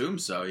would assume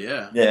so.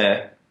 Yeah.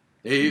 Yeah.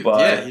 He's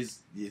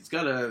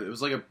got it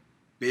was like a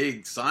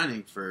big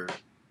signing for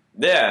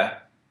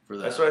that.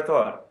 That's what I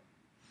thought.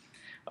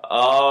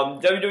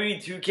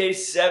 WWE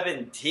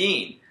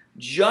 2K17.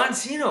 John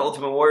Cena,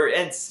 Ultimate Warrior,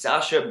 and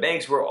Sasha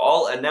Banks were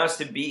all announced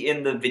to be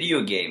in the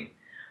video game.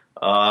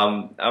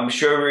 I'm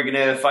sure we're going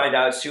to find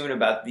out soon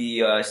about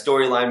the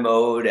storyline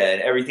mode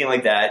and everything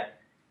like that.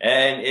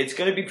 And it's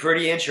going to be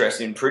pretty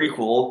interesting, pretty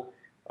cool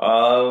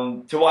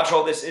to watch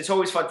all this. It's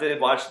always fun to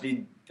watch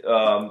the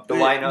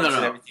lineups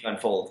and everything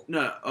unfold.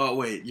 No, oh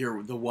wait,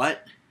 you're the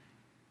what?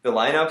 The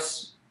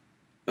lineups,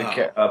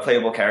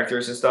 playable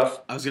characters and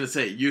stuff. I was going to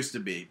say it used to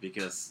be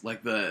because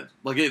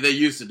they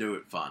used to do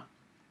it fun.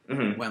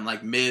 Mm-hmm. When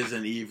like Miz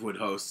and Eve would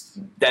host.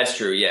 That's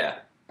true, yeah.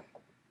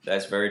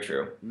 That's very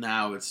true.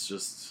 Now it's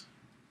just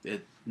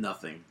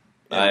nothing.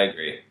 I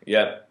agree.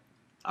 Yep.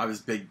 I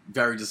was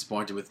very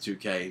disappointed with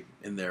 2K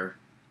in their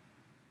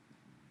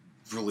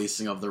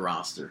releasing of the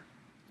roster.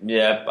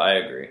 Yep, I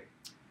agree.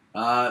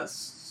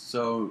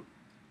 So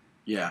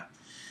yeah.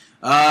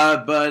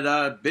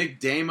 But Big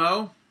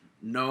Damo,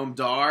 Noam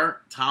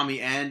Dar, Tommy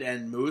End,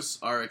 and Moose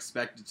are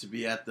expected to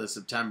be at the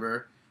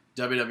September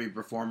WWE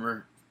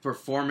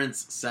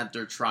Performance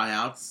Center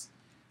tryouts.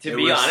 To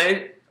be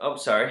honest, oh,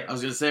 sorry. I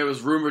was going to say it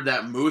was rumored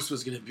that Moose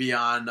was going to be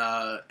on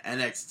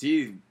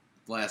NXT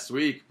last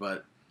week,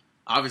 but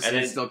obviously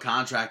he's still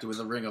contracted with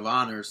the Ring of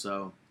Honor,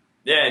 so.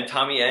 Yeah, and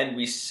Tommy End,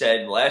 we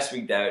said last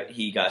week that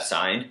he got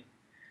signed.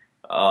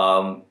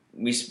 Or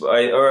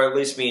at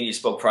least me and you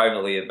spoke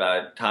privately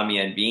about Tommy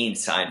End being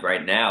signed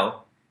right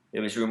now.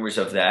 There was rumors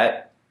of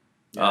that.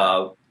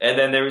 Yeah. And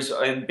then there was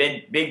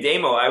Big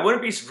Damo. I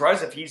wouldn't be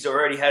surprised if he's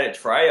already had a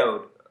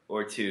tryout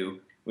or two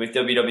with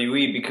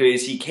WWE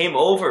because he came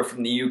over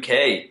from the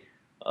UK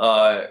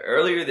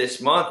earlier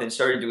this month and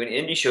started doing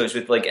indie shows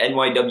with like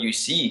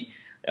NYWC.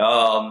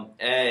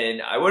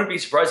 And I wouldn't be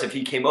surprised if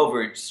he came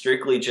over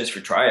strictly just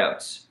for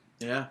tryouts.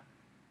 Yeah.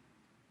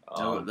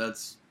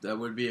 That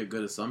would be a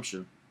good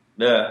assumption.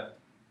 Yeah.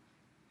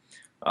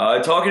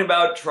 Talking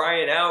about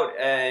trying out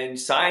and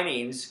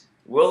signings,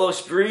 Willow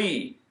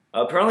Spree.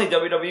 Apparently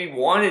WWE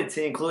wanted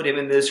to include him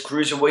in this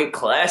Cruiserweight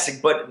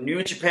Classic, but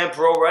New Japan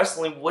Pro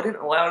Wrestling wouldn't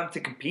allow him to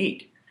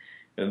compete.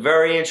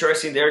 Very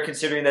interesting there,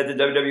 considering that the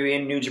WWE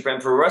and New Japan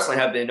Pro Wrestling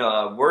have been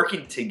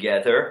working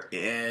together.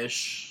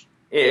 Ish,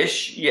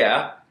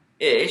 yeah.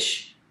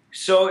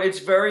 So it's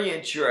very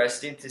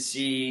interesting to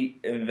see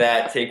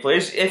that take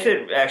place, if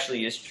it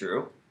actually is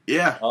true.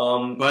 Yeah.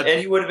 And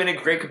he would have been a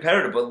great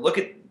competitor, but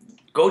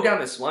go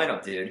down this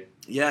lineup, dude.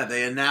 Yeah,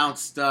 they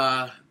announced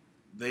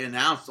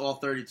all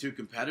 32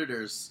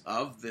 competitors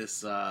of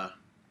this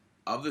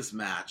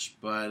match,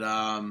 but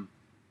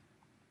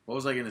what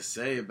was I going to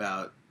say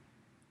about?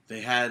 They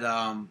had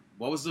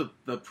what was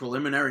the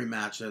preliminary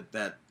match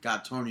that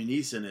got Tony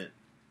Nese in it?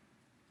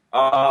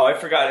 Oh, I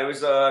forgot. It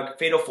was a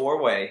Fatal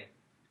 4-Way,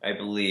 I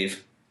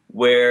believe,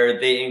 where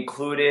they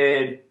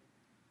included.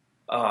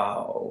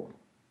 Oh,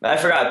 I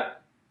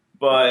forgot,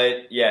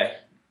 but yeah.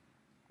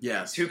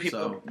 Yes. Two people.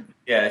 So,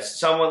 yeah,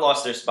 someone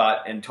lost their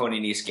spot and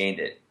Tony Nese gained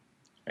it.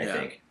 I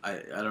think.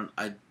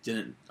 I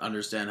didn't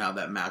understand how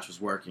that match was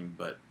working,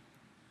 but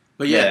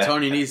But yeah,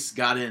 Tony Nese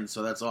got in,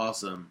 so that's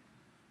awesome.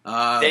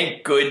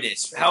 Thank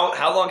goodness.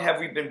 How long have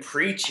we been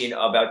preaching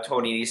about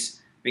Tony Nese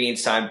being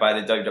signed by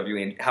the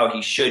WWE and how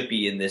he should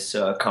be in this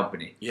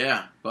company?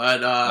 Yeah,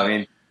 but I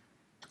mean,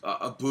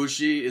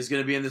 Ibushi is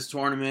going to be in this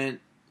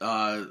tournament.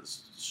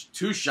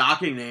 Two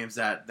shocking names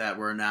that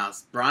were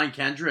announced: Brian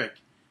Kendrick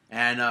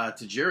and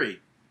Tajiri.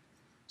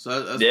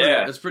 So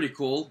that's pretty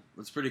cool.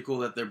 It's pretty cool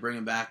that they're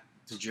bringing back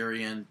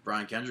Tajiri and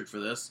Brian Kendrick for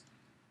this.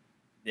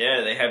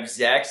 Yeah, they have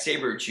Zack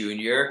Sabre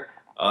Jr.,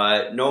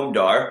 Noam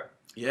Dar.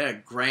 Yeah,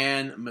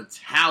 Grand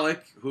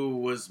Metallic, who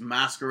was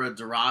Mascara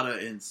Dorada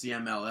in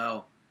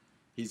CMLL.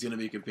 He's going to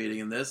be competing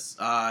in this.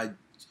 I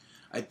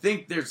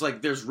think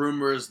there's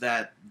rumors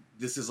that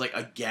this is like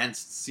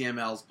against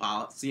CMLL's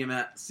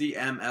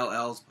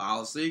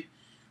policy.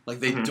 Like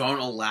they don't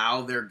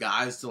allow their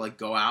guys to like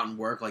go out and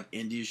work like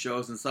indie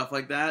shows and stuff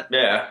like that.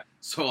 Yeah.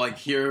 So like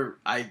here,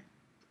 I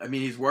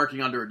mean he's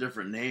working under a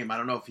different name. I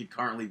don't know if he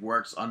currently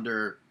works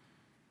under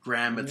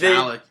Grand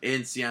Metallic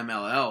in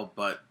CMLL,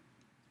 but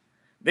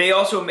they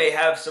also may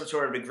have some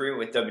sort of agreement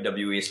with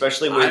WWE,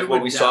 especially with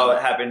what we saw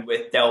happen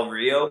with Del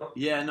Rio.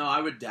 Yeah, no,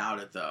 I would doubt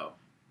it though.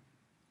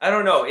 I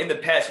don't know. In the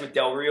past with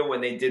Del Rio,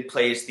 when they did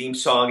play his theme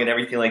song and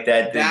everything like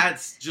that,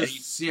 that's just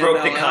CMLL.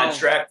 Broke the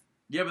contract.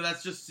 Yeah, but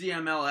that's just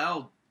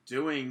CMLL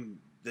doing.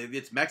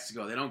 It's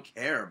Mexico. They don't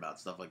care about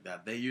stuff like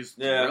that. They use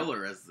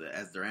Thriller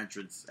as their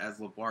entrance as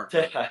La Park.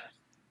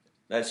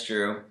 That's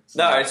true.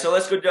 All right, so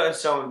let's go down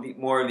some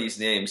more of these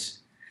names.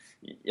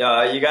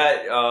 You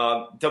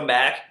got the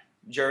Mac,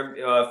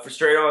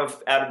 straight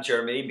off out of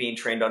Germany, being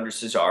trained under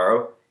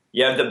Cesaro.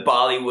 You have the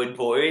Bollywood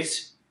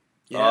Boys,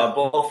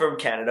 both from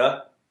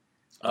Canada.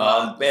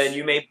 And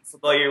you may be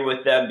familiar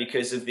with them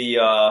because of the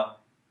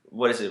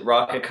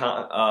Rocket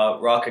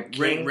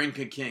King?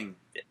 Rinka King.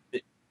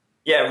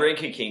 Yeah,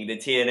 Rinka King, the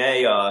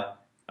TNA,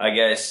 I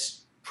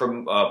guess,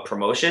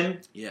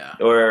 promotion? Yeah.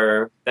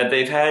 Or that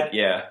they've had?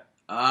 Yeah.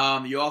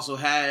 You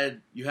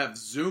have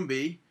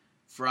Zumbi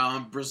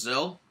from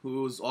Brazil,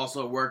 who's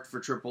also worked for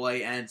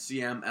AAA and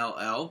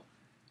CMLL.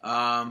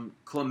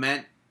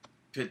 Clement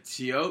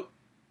Petiot,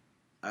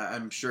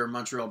 I'm sure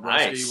Montreal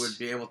Broski would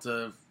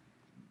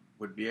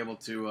be able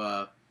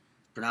to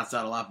pronounce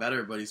that a lot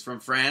better, but he's from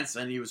France,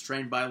 and he was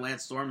trained by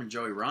Lance Storm and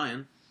Joey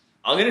Ryan.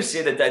 I'm going to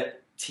say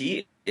that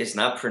T is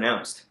not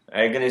pronounced.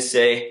 I'm going to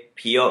say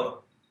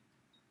Pio.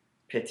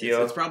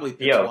 Petiot. It's probably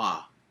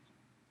Petois.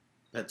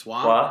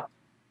 Petois?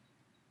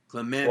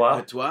 Clement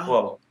Petois?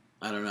 Whoa.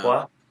 I don't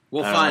know.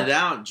 We'll find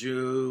out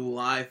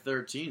July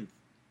 13th.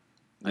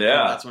 I think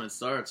that's when it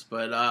starts.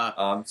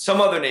 But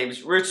some other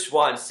names: Rich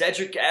Swann,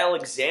 Cedric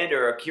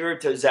Alexander, Akira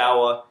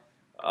Tozawa,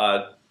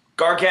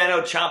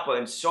 Gargano Ciampa,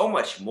 and so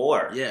much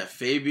more. Yeah,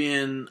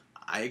 Fabian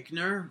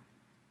Eichner.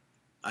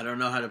 I don't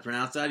know how to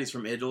pronounce that. He's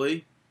from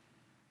Italy.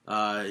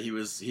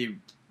 He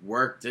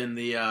worked in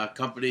the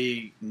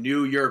company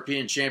New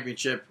European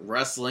Championship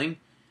Wrestling,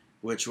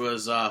 which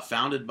was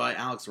founded by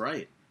Alex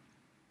Wright.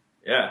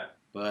 Yeah.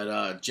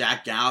 But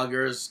Jack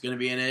Gallagher's going to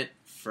be in it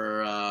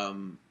for,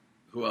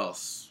 who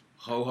else?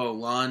 Ho-Ho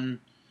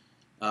Lun,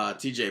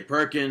 TJ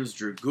Perkins,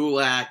 Drew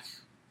Gulak,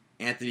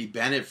 Anthony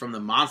Bennett from the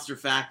Monster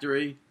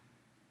Factory,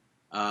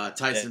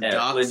 Tyson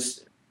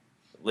Ducks.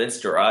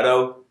 Lince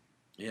Dorado.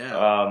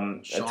 Yeah.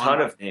 A ton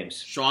of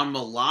names. Sean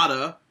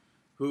Malata,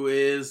 who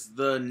is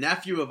the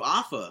nephew of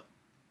Afa.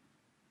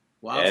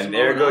 Wow, and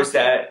there goes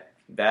that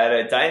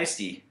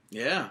dynasty.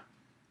 Yeah.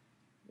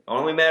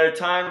 Only a matter of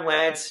time,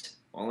 Lance.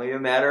 Only a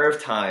matter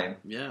of time.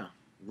 Yeah.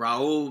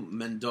 Raul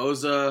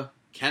Mendoza,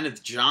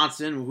 Kenneth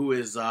Johnson, who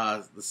is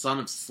the son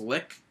of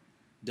Slick,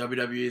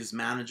 WWE's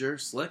manager,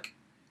 Slick.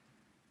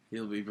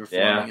 He'll be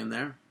performing in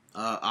there.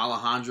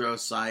 Alejandro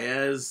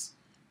Saez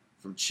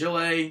from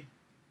Chile.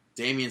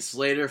 Damian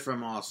Slater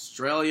from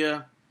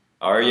Australia.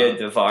 Arya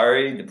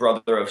Daivari, the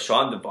brother of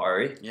Sean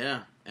Daivari.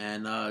 Yeah.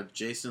 And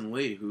Jason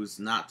Lee, who's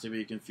not to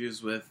be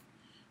confused with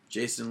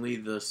Jason Lee,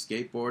 the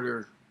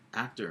skateboarder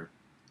actor.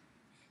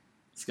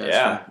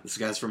 This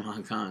guy's from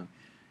Hong Kong.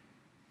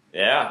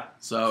 Yeah.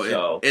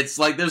 So it's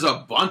like there's a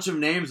bunch of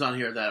names on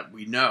here that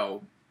we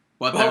know,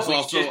 but there's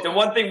also... the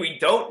one thing we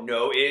don't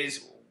know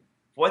is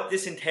what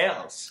this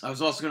entails. I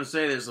was also going to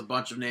say there's a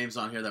bunch of names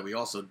on here that we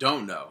also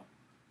don't know.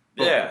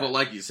 But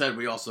like you said,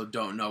 we also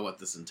don't know what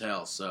this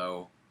entails,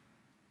 so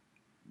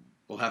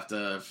we'll have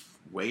to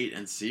wait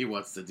and see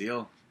what's the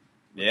deal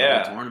with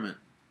the whole tournament.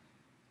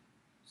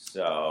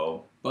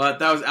 But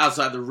that was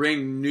outside the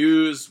ring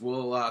news.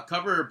 We'll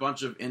cover a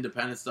bunch of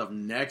independent stuff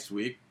next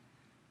week.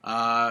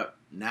 Now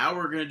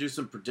we're going to do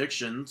some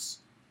predictions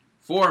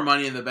for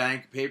Money in the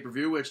Bank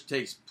pay-per-view, which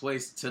takes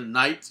place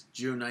tonight,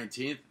 June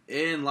 19th,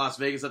 in Las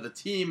Vegas at the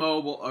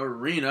T-Mobile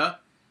Arena.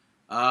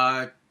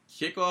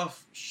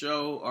 Kickoff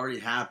show already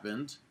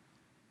happened,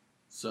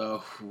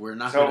 so we're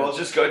not. So we'll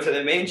just go to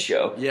the main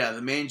show. Yeah,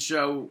 the main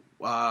show.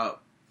 Well,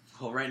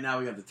 right now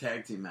we got the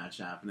tag team match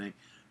happening.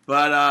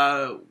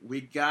 But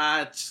we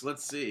got,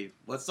 let's see.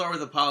 Let's start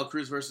with Apollo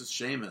Crews versus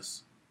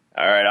Sheamus.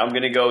 All right, I'm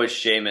going to go with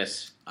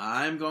Sheamus.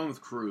 I'm going with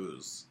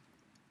Crews.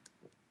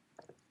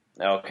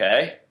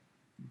 Okay.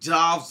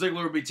 Dolph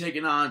Ziggler will be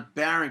taking on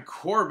Baron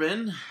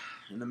Corbin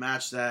in the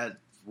match that,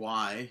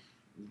 I'm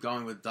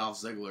going with Dolph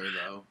Ziggler,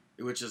 though,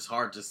 which is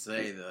hard to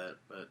say that,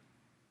 but...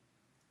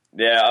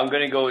 Yeah, I'm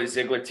going to go with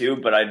Ziggler, too,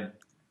 but I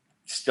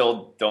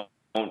still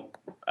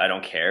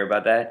don't care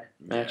about that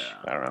match. Yeah.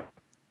 I don't know.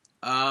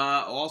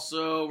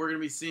 Also, we're going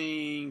to be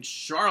seeing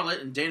Charlotte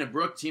and Dana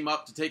Brooke team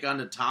up to take on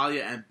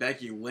Natalya and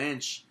Becky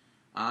Lynch.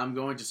 I'm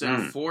going to say,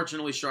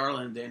 unfortunately,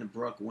 Charlotte and Dana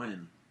Brooke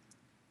win.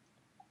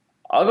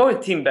 I'll go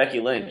with Team Becky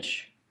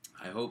Lynch.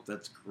 I hope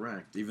that's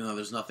correct, even though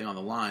there's nothing on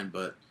the line,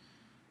 but...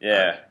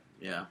 Yeah.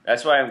 Yeah.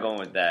 That's why I'm going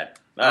with that.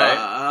 All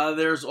right.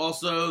 There's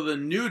also the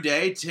New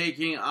Day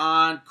taking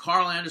on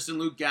Carl Anderson,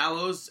 Luke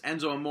Gallows,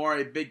 Enzo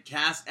Amore, Big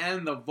Cass,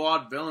 and the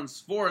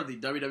Vaudevillains for the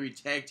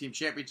WWE Tag Team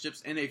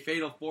Championships in a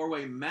fatal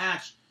four-way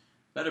match.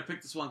 Better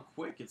pick this one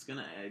quick. It's going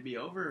to be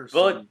over.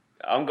 Well,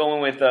 I'm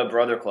going with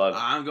Brother Club.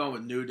 I'm going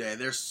with New Day.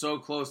 They're so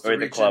close to or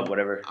reaching... the Club,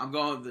 whatever. I'm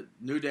going with the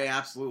New Day,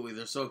 absolutely.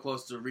 They're so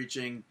close to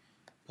reaching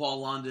Paul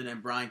London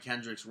and Brian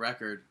Kendrick's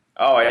record.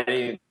 Oh, I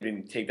didn't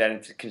even take that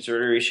into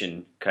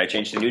consideration. Can I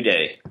change to New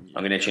Day?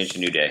 I'm going to change to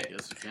New Day.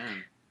 Yes, you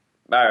can.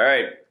 All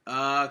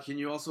right. Can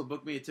you also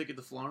book me a ticket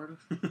to Florida?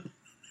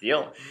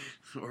 Deal.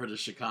 Or to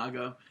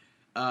Chicago?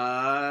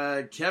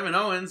 Kevin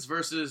Owens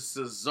versus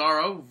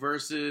Cesaro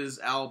versus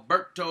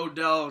Alberto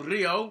Del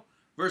Rio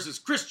versus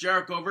Chris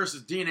Jericho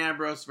versus Dean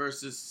Ambrose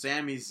versus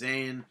Sami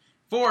Zayn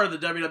for the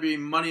WWE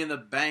Money in the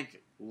Bank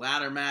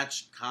ladder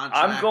match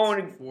contract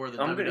for the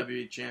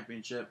WWE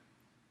Championship.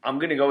 I'm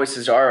going to go with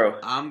Cesaro.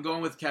 I'm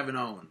going with Kevin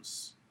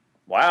Owens.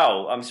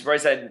 Wow. I'm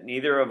surprised that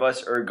neither of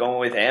us are going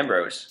with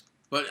Ambrose.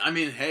 But, I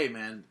mean, hey,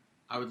 man.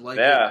 I would like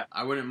it.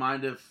 I wouldn't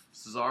mind if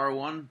Cesaro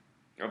won.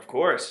 Of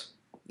course.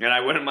 And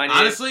I wouldn't mind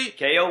if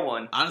KO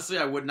won. Honestly,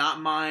 I would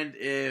not mind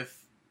if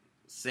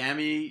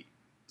Sammy,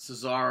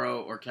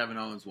 Cesaro, or Kevin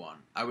Owens won.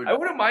 I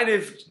wouldn't mind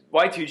if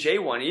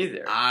Y2J won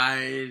either.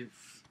 I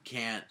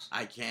can't.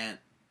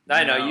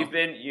 I know. I know.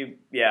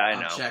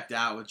 I'm checked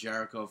out with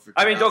Jericho for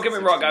I mean, don't get me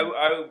wrong.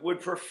 I would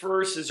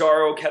prefer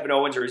Cesaro, Kevin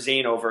Owens, or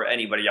Zayn over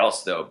anybody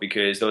else, though,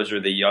 because those are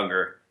the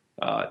younger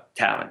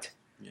talent.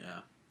 Yeah.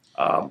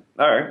 All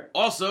right.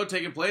 Also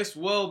taking place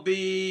will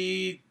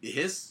be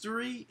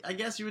history, I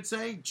guess you would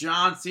say.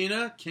 John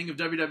Cena, King of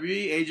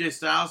WWE. AJ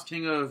Styles,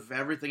 King of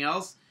everything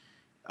else.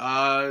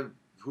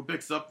 Who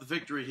picks up the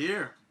victory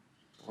here?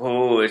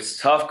 Oh, it's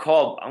a tough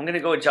call. I'm going to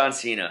go with John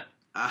Cena.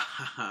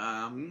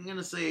 I'm going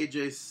to say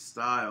AJ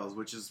Styles,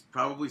 which is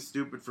probably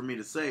stupid for me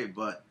to say,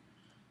 but...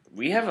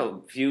 We have a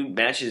few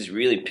matches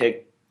really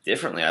picked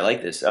differently. I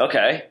like this.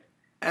 Okay.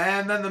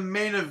 And then the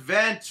main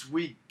event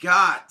we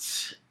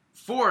got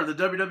for the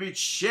WWE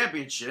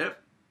Championship.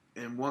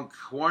 In one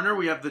corner,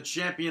 we have the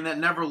champion that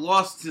never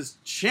lost his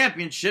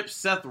championship,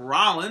 Seth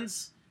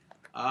Rollins,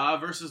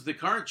 versus the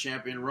current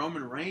champion,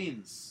 Roman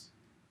Reigns.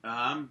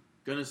 I'm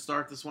going to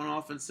start this one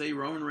off and say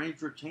Roman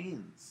Reigns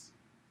retains.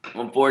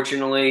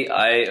 Unfortunately,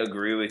 I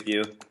agree with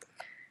you.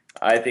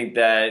 I think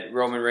that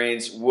Roman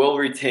Reigns will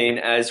retain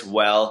as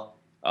well.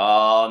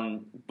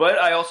 But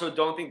I also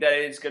don't think that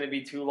it's going to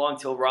be too long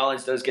till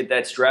Rollins does get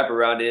that strap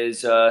around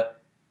his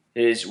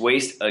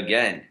waist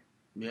again.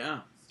 Yeah.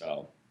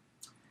 So,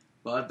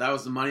 but that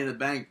was the Money in the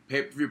Bank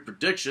pay-per-view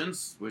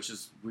predictions, which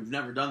is, we've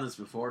never done this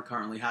before,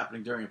 currently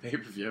happening during a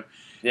pay-per-view.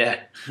 Yeah.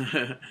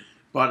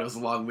 But it was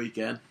a long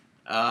weekend.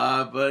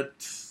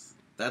 But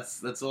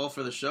that's all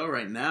for the show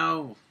right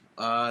now.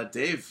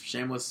 Dave,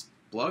 shameless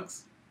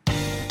plugs?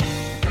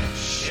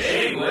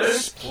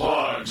 Shameless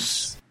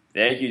plugs.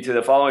 Thank you to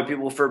the following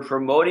people for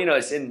promoting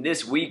us in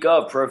this week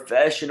of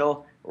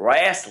professional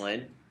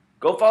wrestling.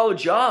 Go follow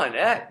John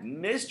at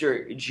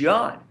Mr.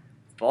 John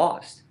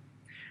Faust.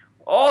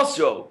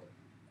 Also,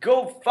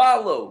 go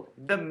follow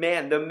the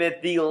man, the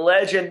myth, the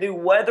legend, the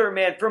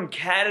weatherman from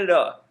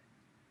Canada,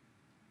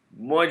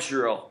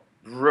 Montreal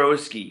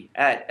Broski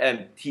at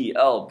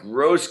MTL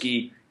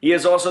Broski. He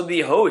is also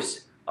the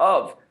host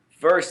of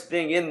First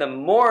Thing in the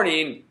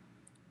Morning.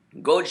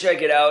 Go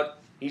check it out.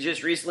 He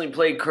just recently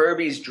played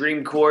Kirby's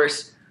Dream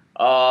Course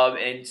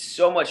and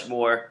so much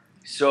more.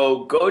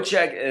 So go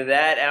check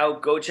that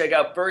out. Go check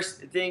out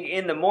First Thing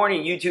in the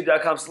Morning,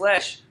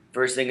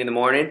 youtube.com/First Thing in the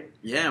Morning.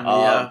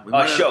 Yeah,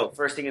 we show.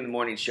 First Thing in the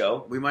Morning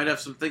show. We might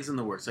have some things in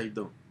the works. How you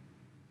doing?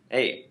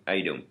 Hey, how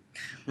you doing?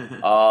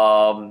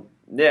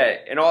 Yeah,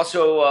 and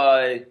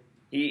also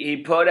he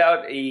put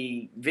out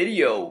a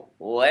video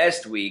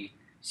last week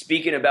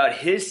speaking about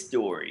his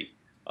story,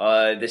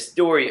 the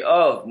story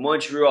of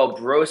Montreal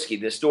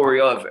Broski, the story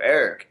of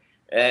Eric.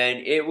 And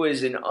it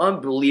was an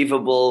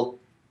unbelievable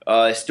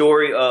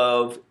story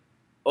of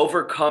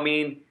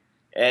overcoming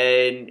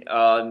and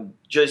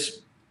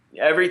just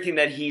everything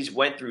that he's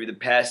went through the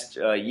past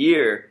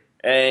year.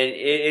 And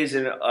it is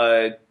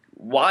a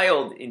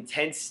wild,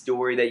 intense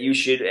story that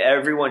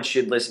everyone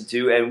should listen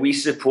to. And we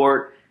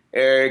support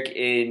Eric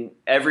in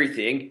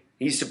everything.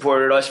 He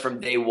supported us from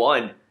day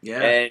one.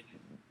 Yeah. And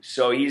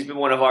so he's been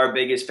one of our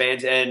biggest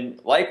fans, and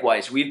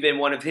likewise, we've been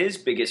one of his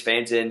biggest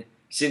fans. And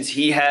since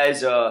he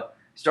has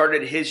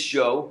started his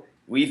show,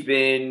 we've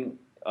been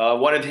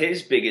one of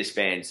his biggest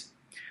fans.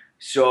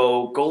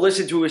 So go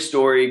listen to his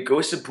story.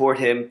 Go support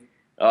him.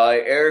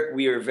 Eric,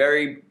 we are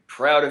very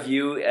proud of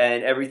you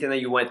and everything that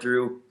you went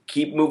through.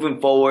 Keep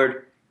moving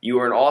forward. You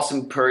are an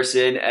awesome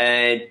person,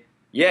 and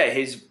yeah,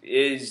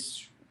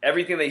 his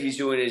everything that he's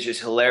doing is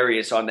just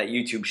hilarious on that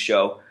YouTube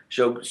show.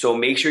 So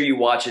make sure you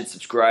watch it,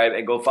 subscribe,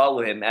 and go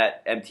follow him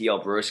at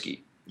MTL Broski.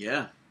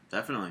 Yeah,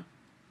 definitely.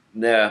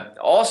 Yeah.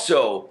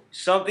 Also,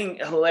 something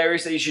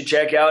hilarious that you should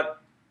check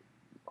out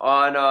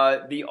on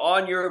the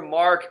On Your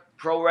Mark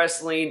Pro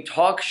Wrestling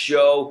Talk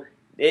Show.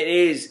 It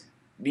is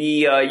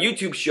the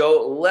YouTube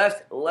show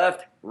Left,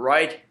 Left,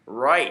 Right,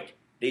 Right.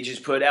 They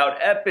just put out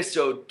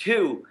episode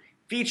 2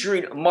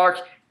 featuring Mark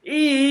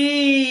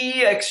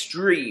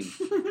Extreme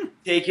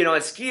taking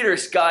on Skeeter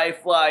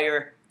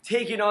Skyflyer,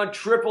 taking on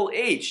Triple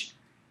H.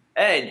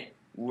 And,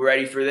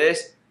 ready for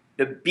this?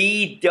 The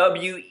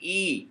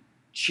BWE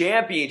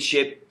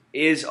Championship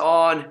is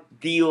on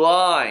the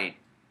line.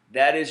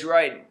 That is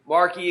right.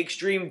 Marky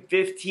Extreme,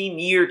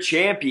 15-year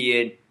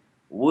champion.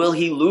 Will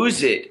he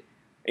lose it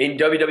in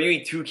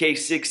WWE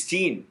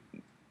 2K16?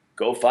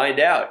 Go find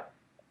out.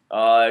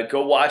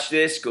 Go watch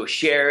this. Go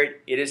share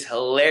it. It is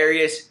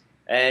hilarious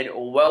and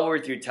well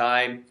worth your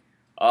time.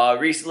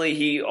 Recently,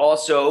 he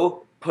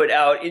also put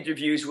out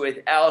interviews with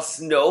Al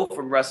Snow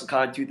from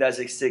WrestleCon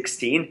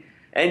 2016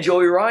 and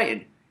Joey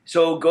Ryan.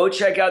 So go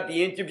check out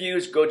the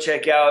interviews. Go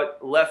check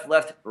out Left,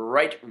 Left,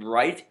 Right,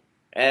 Right.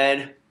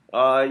 And,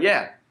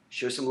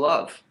 show some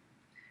love.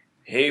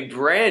 Hey,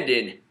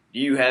 Brandon, do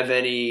you have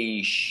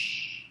any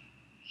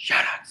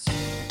shout-outs?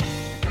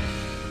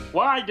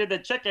 Why did the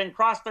chicken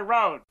cross the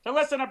road? To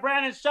listen to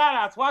Brandon's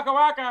shoutouts, waka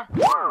waka.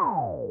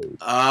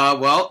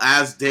 Well,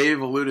 as Dave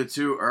alluded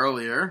to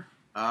earlier,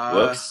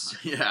 Whoops.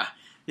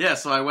 Yeah,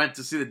 so I went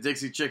to see the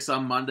Dixie Chicks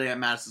on Monday at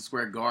Madison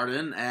Square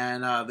Garden,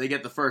 and they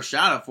get the first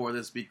shout-out for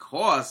this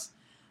because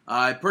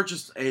I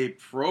purchased a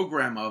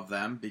program of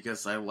them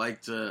because I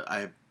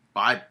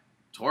buy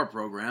tour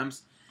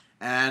programs,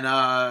 and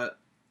I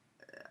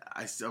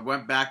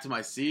went to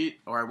my seat,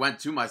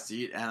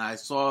 and I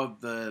saw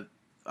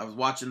I was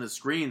watching the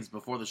screens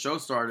before the show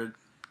started,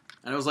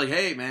 and I was like,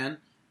 hey, man,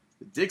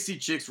 the Dixie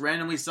Chicks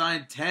randomly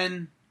signed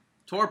 10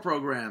 tour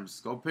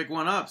programs. Go pick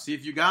one up. See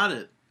if you got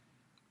it.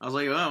 I was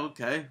like, oh,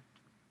 okay.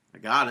 I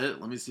got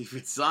it. Let me see if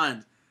it's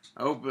signed.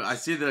 I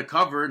see the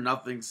cover.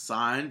 Nothing's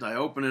signed. I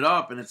open it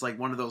up, and it's like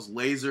one of those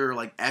laser,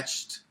 like,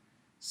 etched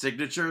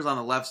signatures on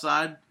the left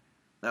side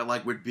that,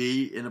 like, would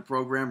be in a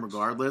program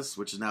regardless,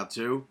 which is now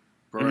 2.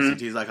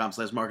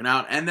 ProWrestlingTees.com/Markin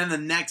Out. And then the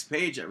next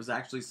page, it was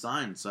actually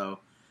signed. So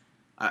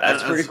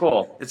That's pretty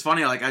cool. It's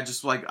funny, like, I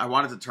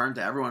wanted to turn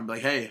to everyone and be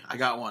like, hey, I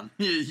got one.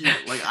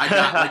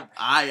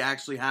 I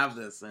actually have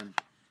this, and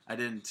I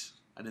didn't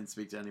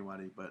speak to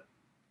anybody, but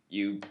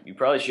You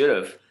probably should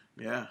have.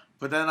 yeah.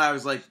 But then I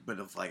was like, but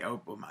if I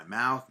open my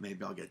mouth,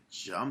 maybe I'll get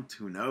jumped.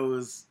 Who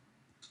knows?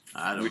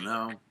 I don't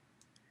know.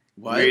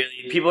 What?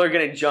 Really? People are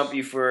going to jump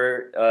you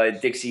for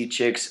Dixie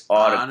Chicks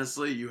autograph.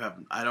 Honestly,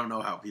 I don't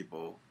know how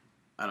people,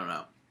 I don't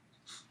know.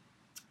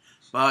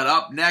 But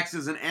up next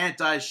is an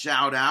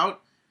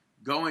anti-shout-out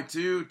going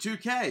to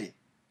 2K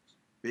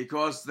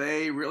because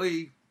they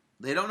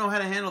don't know how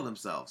to handle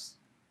themselves.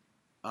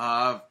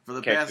 For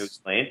the Care to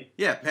explain?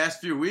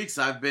 past few weeks,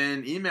 I've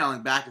been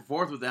emailing back and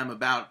forth with them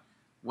about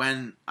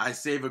when I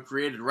save a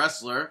created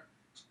wrestler,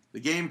 the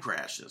game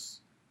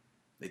crashes.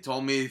 They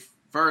told me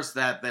first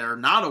that they're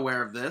not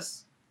aware of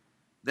this.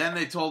 Then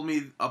they told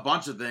me a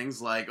bunch of things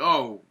like,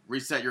 oh,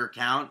 reset your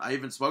account. I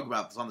even spoke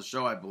about this on the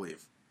show, I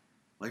believe.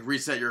 Like,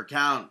 reset your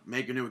account,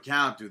 make a new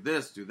account, do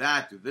this, do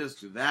that, do this,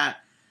 do that.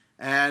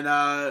 And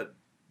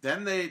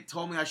then they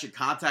told me I should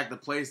contact the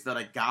place that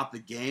I got the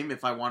game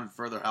if I wanted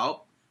further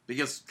help.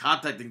 Because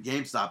contacting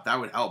GameStop, that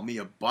would help me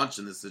a bunch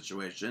in this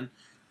situation.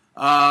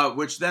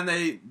 Which then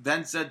they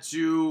said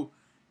to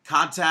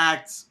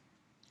contact,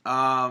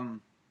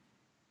 join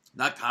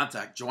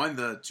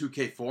the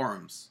 2K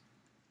forums.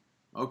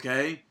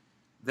 Okay.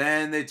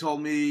 Then they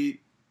told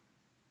me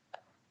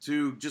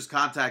to just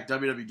contact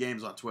WWE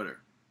Games on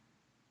Twitter.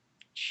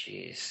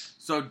 Jeez.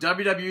 So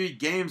WWE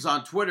Games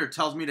on Twitter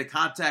tells me to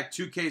contact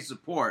 2K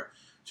Support.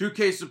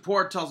 2K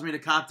Support tells me to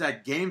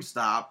contact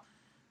GameStop.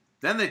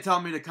 Then they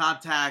tell me to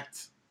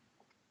contact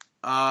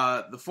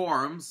the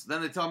forums.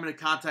 Then they tell me to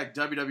contact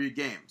WWE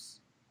Games.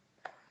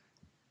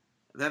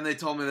 Then they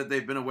told me that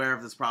they've been aware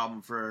of this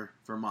problem for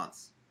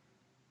months.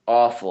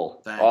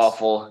 Awful. Thanks.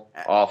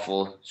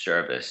 Awful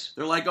service.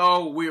 They're like,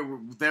 oh,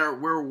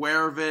 we're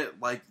aware of it.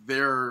 Like,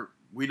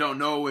 we don't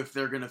know if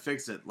they're gonna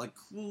fix it. Like,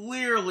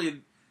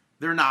 clearly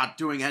they're not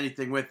doing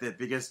anything with it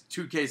because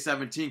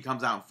 2K17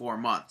 comes out in 4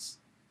 months.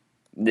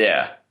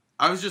 Yeah.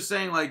 I was just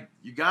saying, like,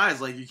 you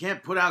guys, like, you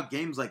can't put out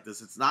games like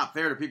this. It's not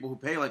fair to people who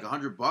pay like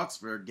 $100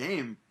 for a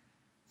game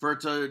for it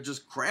to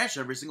just crash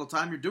every single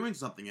time you're doing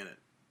something in it.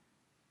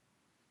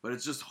 But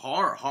it's just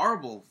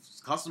horrible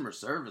customer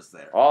service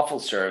there. Awful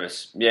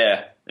service.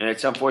 Yeah. And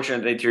it's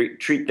unfortunate they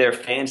treat their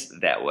fans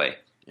that way.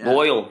 Yeah.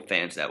 Loyal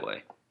fans that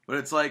way. But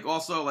it's like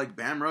also like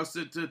Bam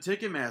roasted to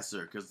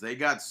Ticketmaster because they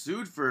got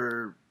sued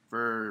for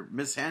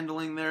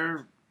mishandling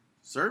their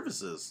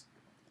services.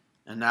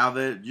 And now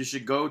that you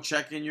should go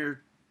check in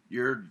your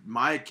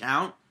My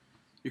account.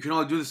 You can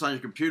only do this on your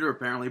computer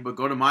apparently, but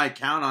go to My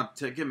account on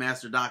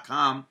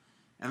Ticketmaster.com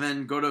and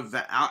then go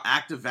to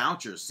active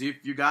vouchers. See if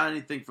you got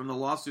anything from the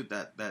lawsuit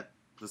that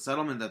the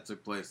settlement that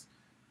took place.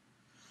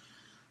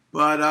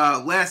 But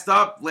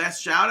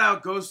last shout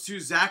out goes to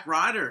Zack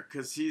Ryder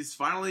because he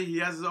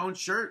has his own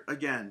shirt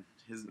again.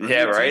 His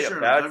right, t-shirt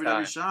about on WWE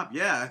time. Shop.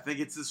 Yeah, I think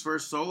it's his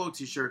first solo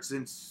t-shirt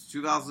since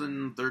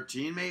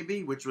 2013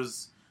 maybe, which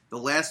was the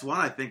last one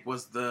I think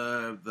was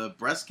the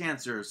breast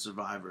cancer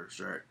survivor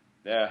shirt.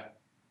 Yeah.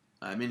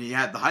 I mean, he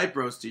had the Hype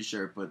Bros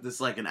t-shirt, but this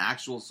is like an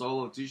actual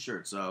solo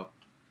t-shirt, so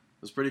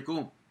it was pretty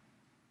cool.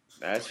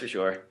 That's for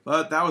sure.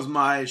 But that was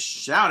my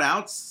shout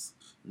outs.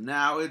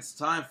 Now it's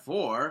time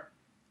for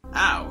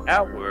our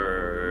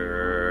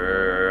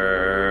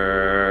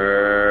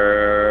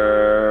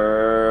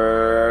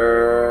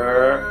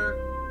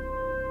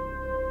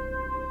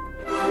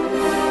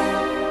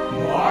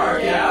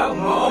Mark Out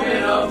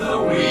Moment of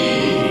the Week.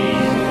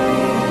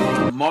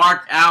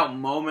 Mark Out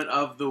Moment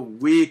of the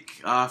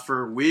Week.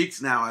 For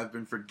weeks now, I've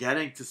been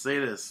forgetting to say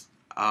this.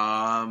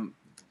 The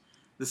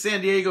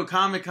San Diego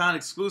Comic-Con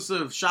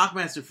exclusive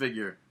Shockmaster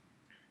figure.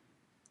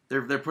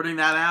 They're putting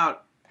that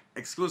out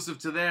exclusive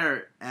to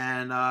there,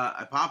 and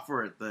I popped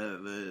for it.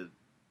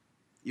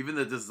 Even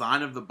the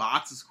design of the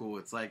box is cool.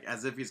 It's like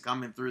as if he's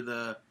coming through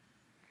the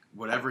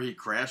whatever he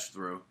crashed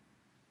through.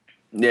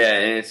 Yeah,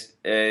 and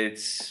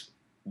it's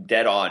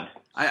dead on.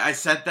 I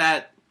sent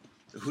that.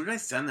 Who did I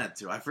send that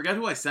to? I forget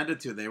who I sent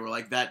it to. They were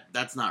like,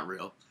 that's not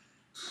real.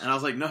 And I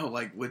was like, no,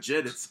 like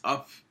legit, it's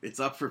up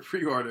for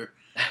pre-order.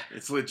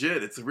 It's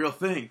legit. It's a real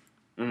thing.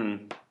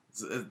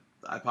 Mm-hmm.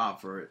 I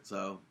popped for it.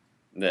 So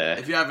Yeah.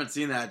 if you haven't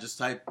seen that, just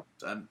type.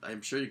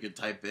 I'm sure you could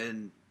type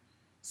in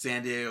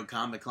San Diego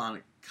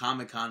Comic-Con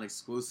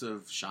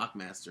exclusive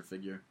Shockmaster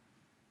figure.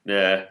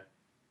 Yeah.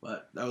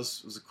 But that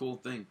was a cool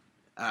thing.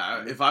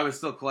 If I was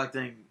still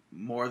collecting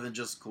more than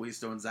just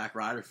Kalisto and Zack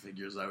Ryder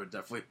figures, I would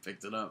definitely have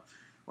picked it up.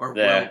 Or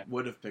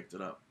would have picked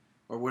it up.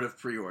 Or would have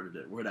pre-ordered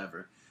it.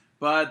 Whatever.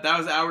 But that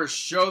was our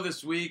show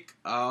this week.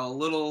 A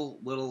little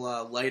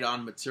light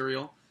on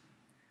material.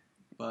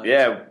 But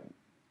Yeah.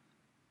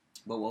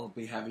 But we'll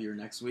be heavier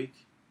next week.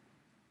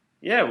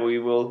 Yeah, we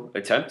will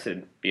attempt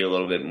to be a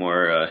little bit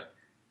more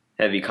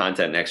heavy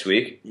content next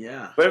week.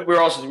 Yeah. But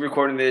we're also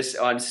recording this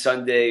on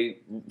Sunday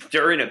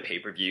during a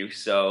pay-per-view,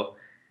 so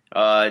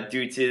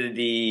due to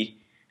the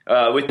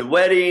with the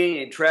wedding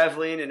and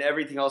traveling and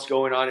everything else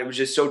going on, it was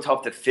just so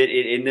tough to fit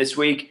it in this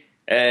week,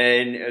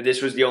 and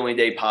this was the only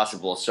day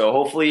possible. So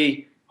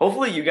hopefully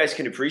you guys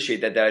can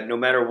appreciate that no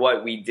matter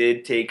what, we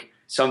did take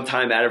some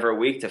time out of our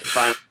week to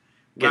finally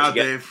get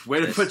together. Dave,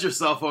 way to put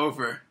yourself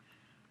over.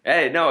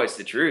 Hey, no, it's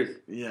the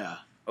truth. Yeah.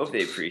 Hope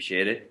they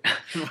appreciate it.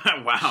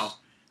 Wow.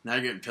 Now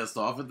you're getting pissed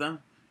off at them?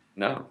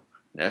 No,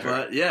 never.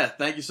 But yeah,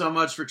 thank you so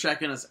much for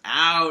checking us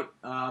out.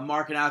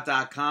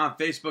 MarkinOut.com,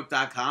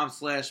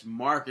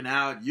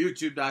 Facebook.com/MarkinOut,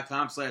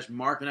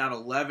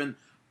 YouTube.com/MarkinOut11,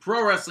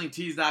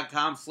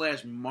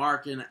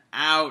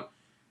 ProWrestlingTees.com/MarkinOut,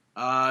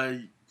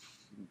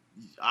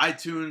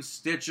 iTunes,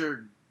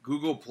 Stitcher,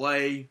 Google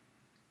Play.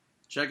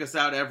 Check us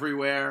out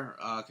everywhere.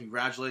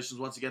 Congratulations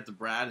once again to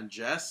Brad and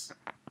Jess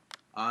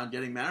on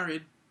getting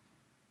married.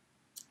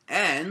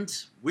 And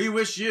we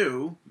wish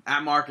you,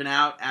 at Markin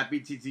Out, at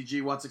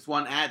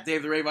BTTG161, at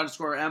Dave the Rave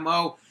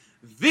 _MO,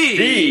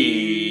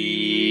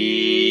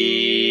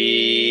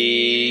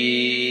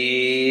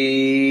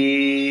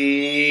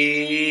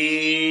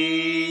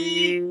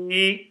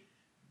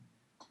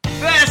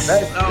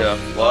 Best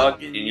of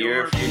luck in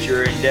your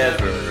future endeavors.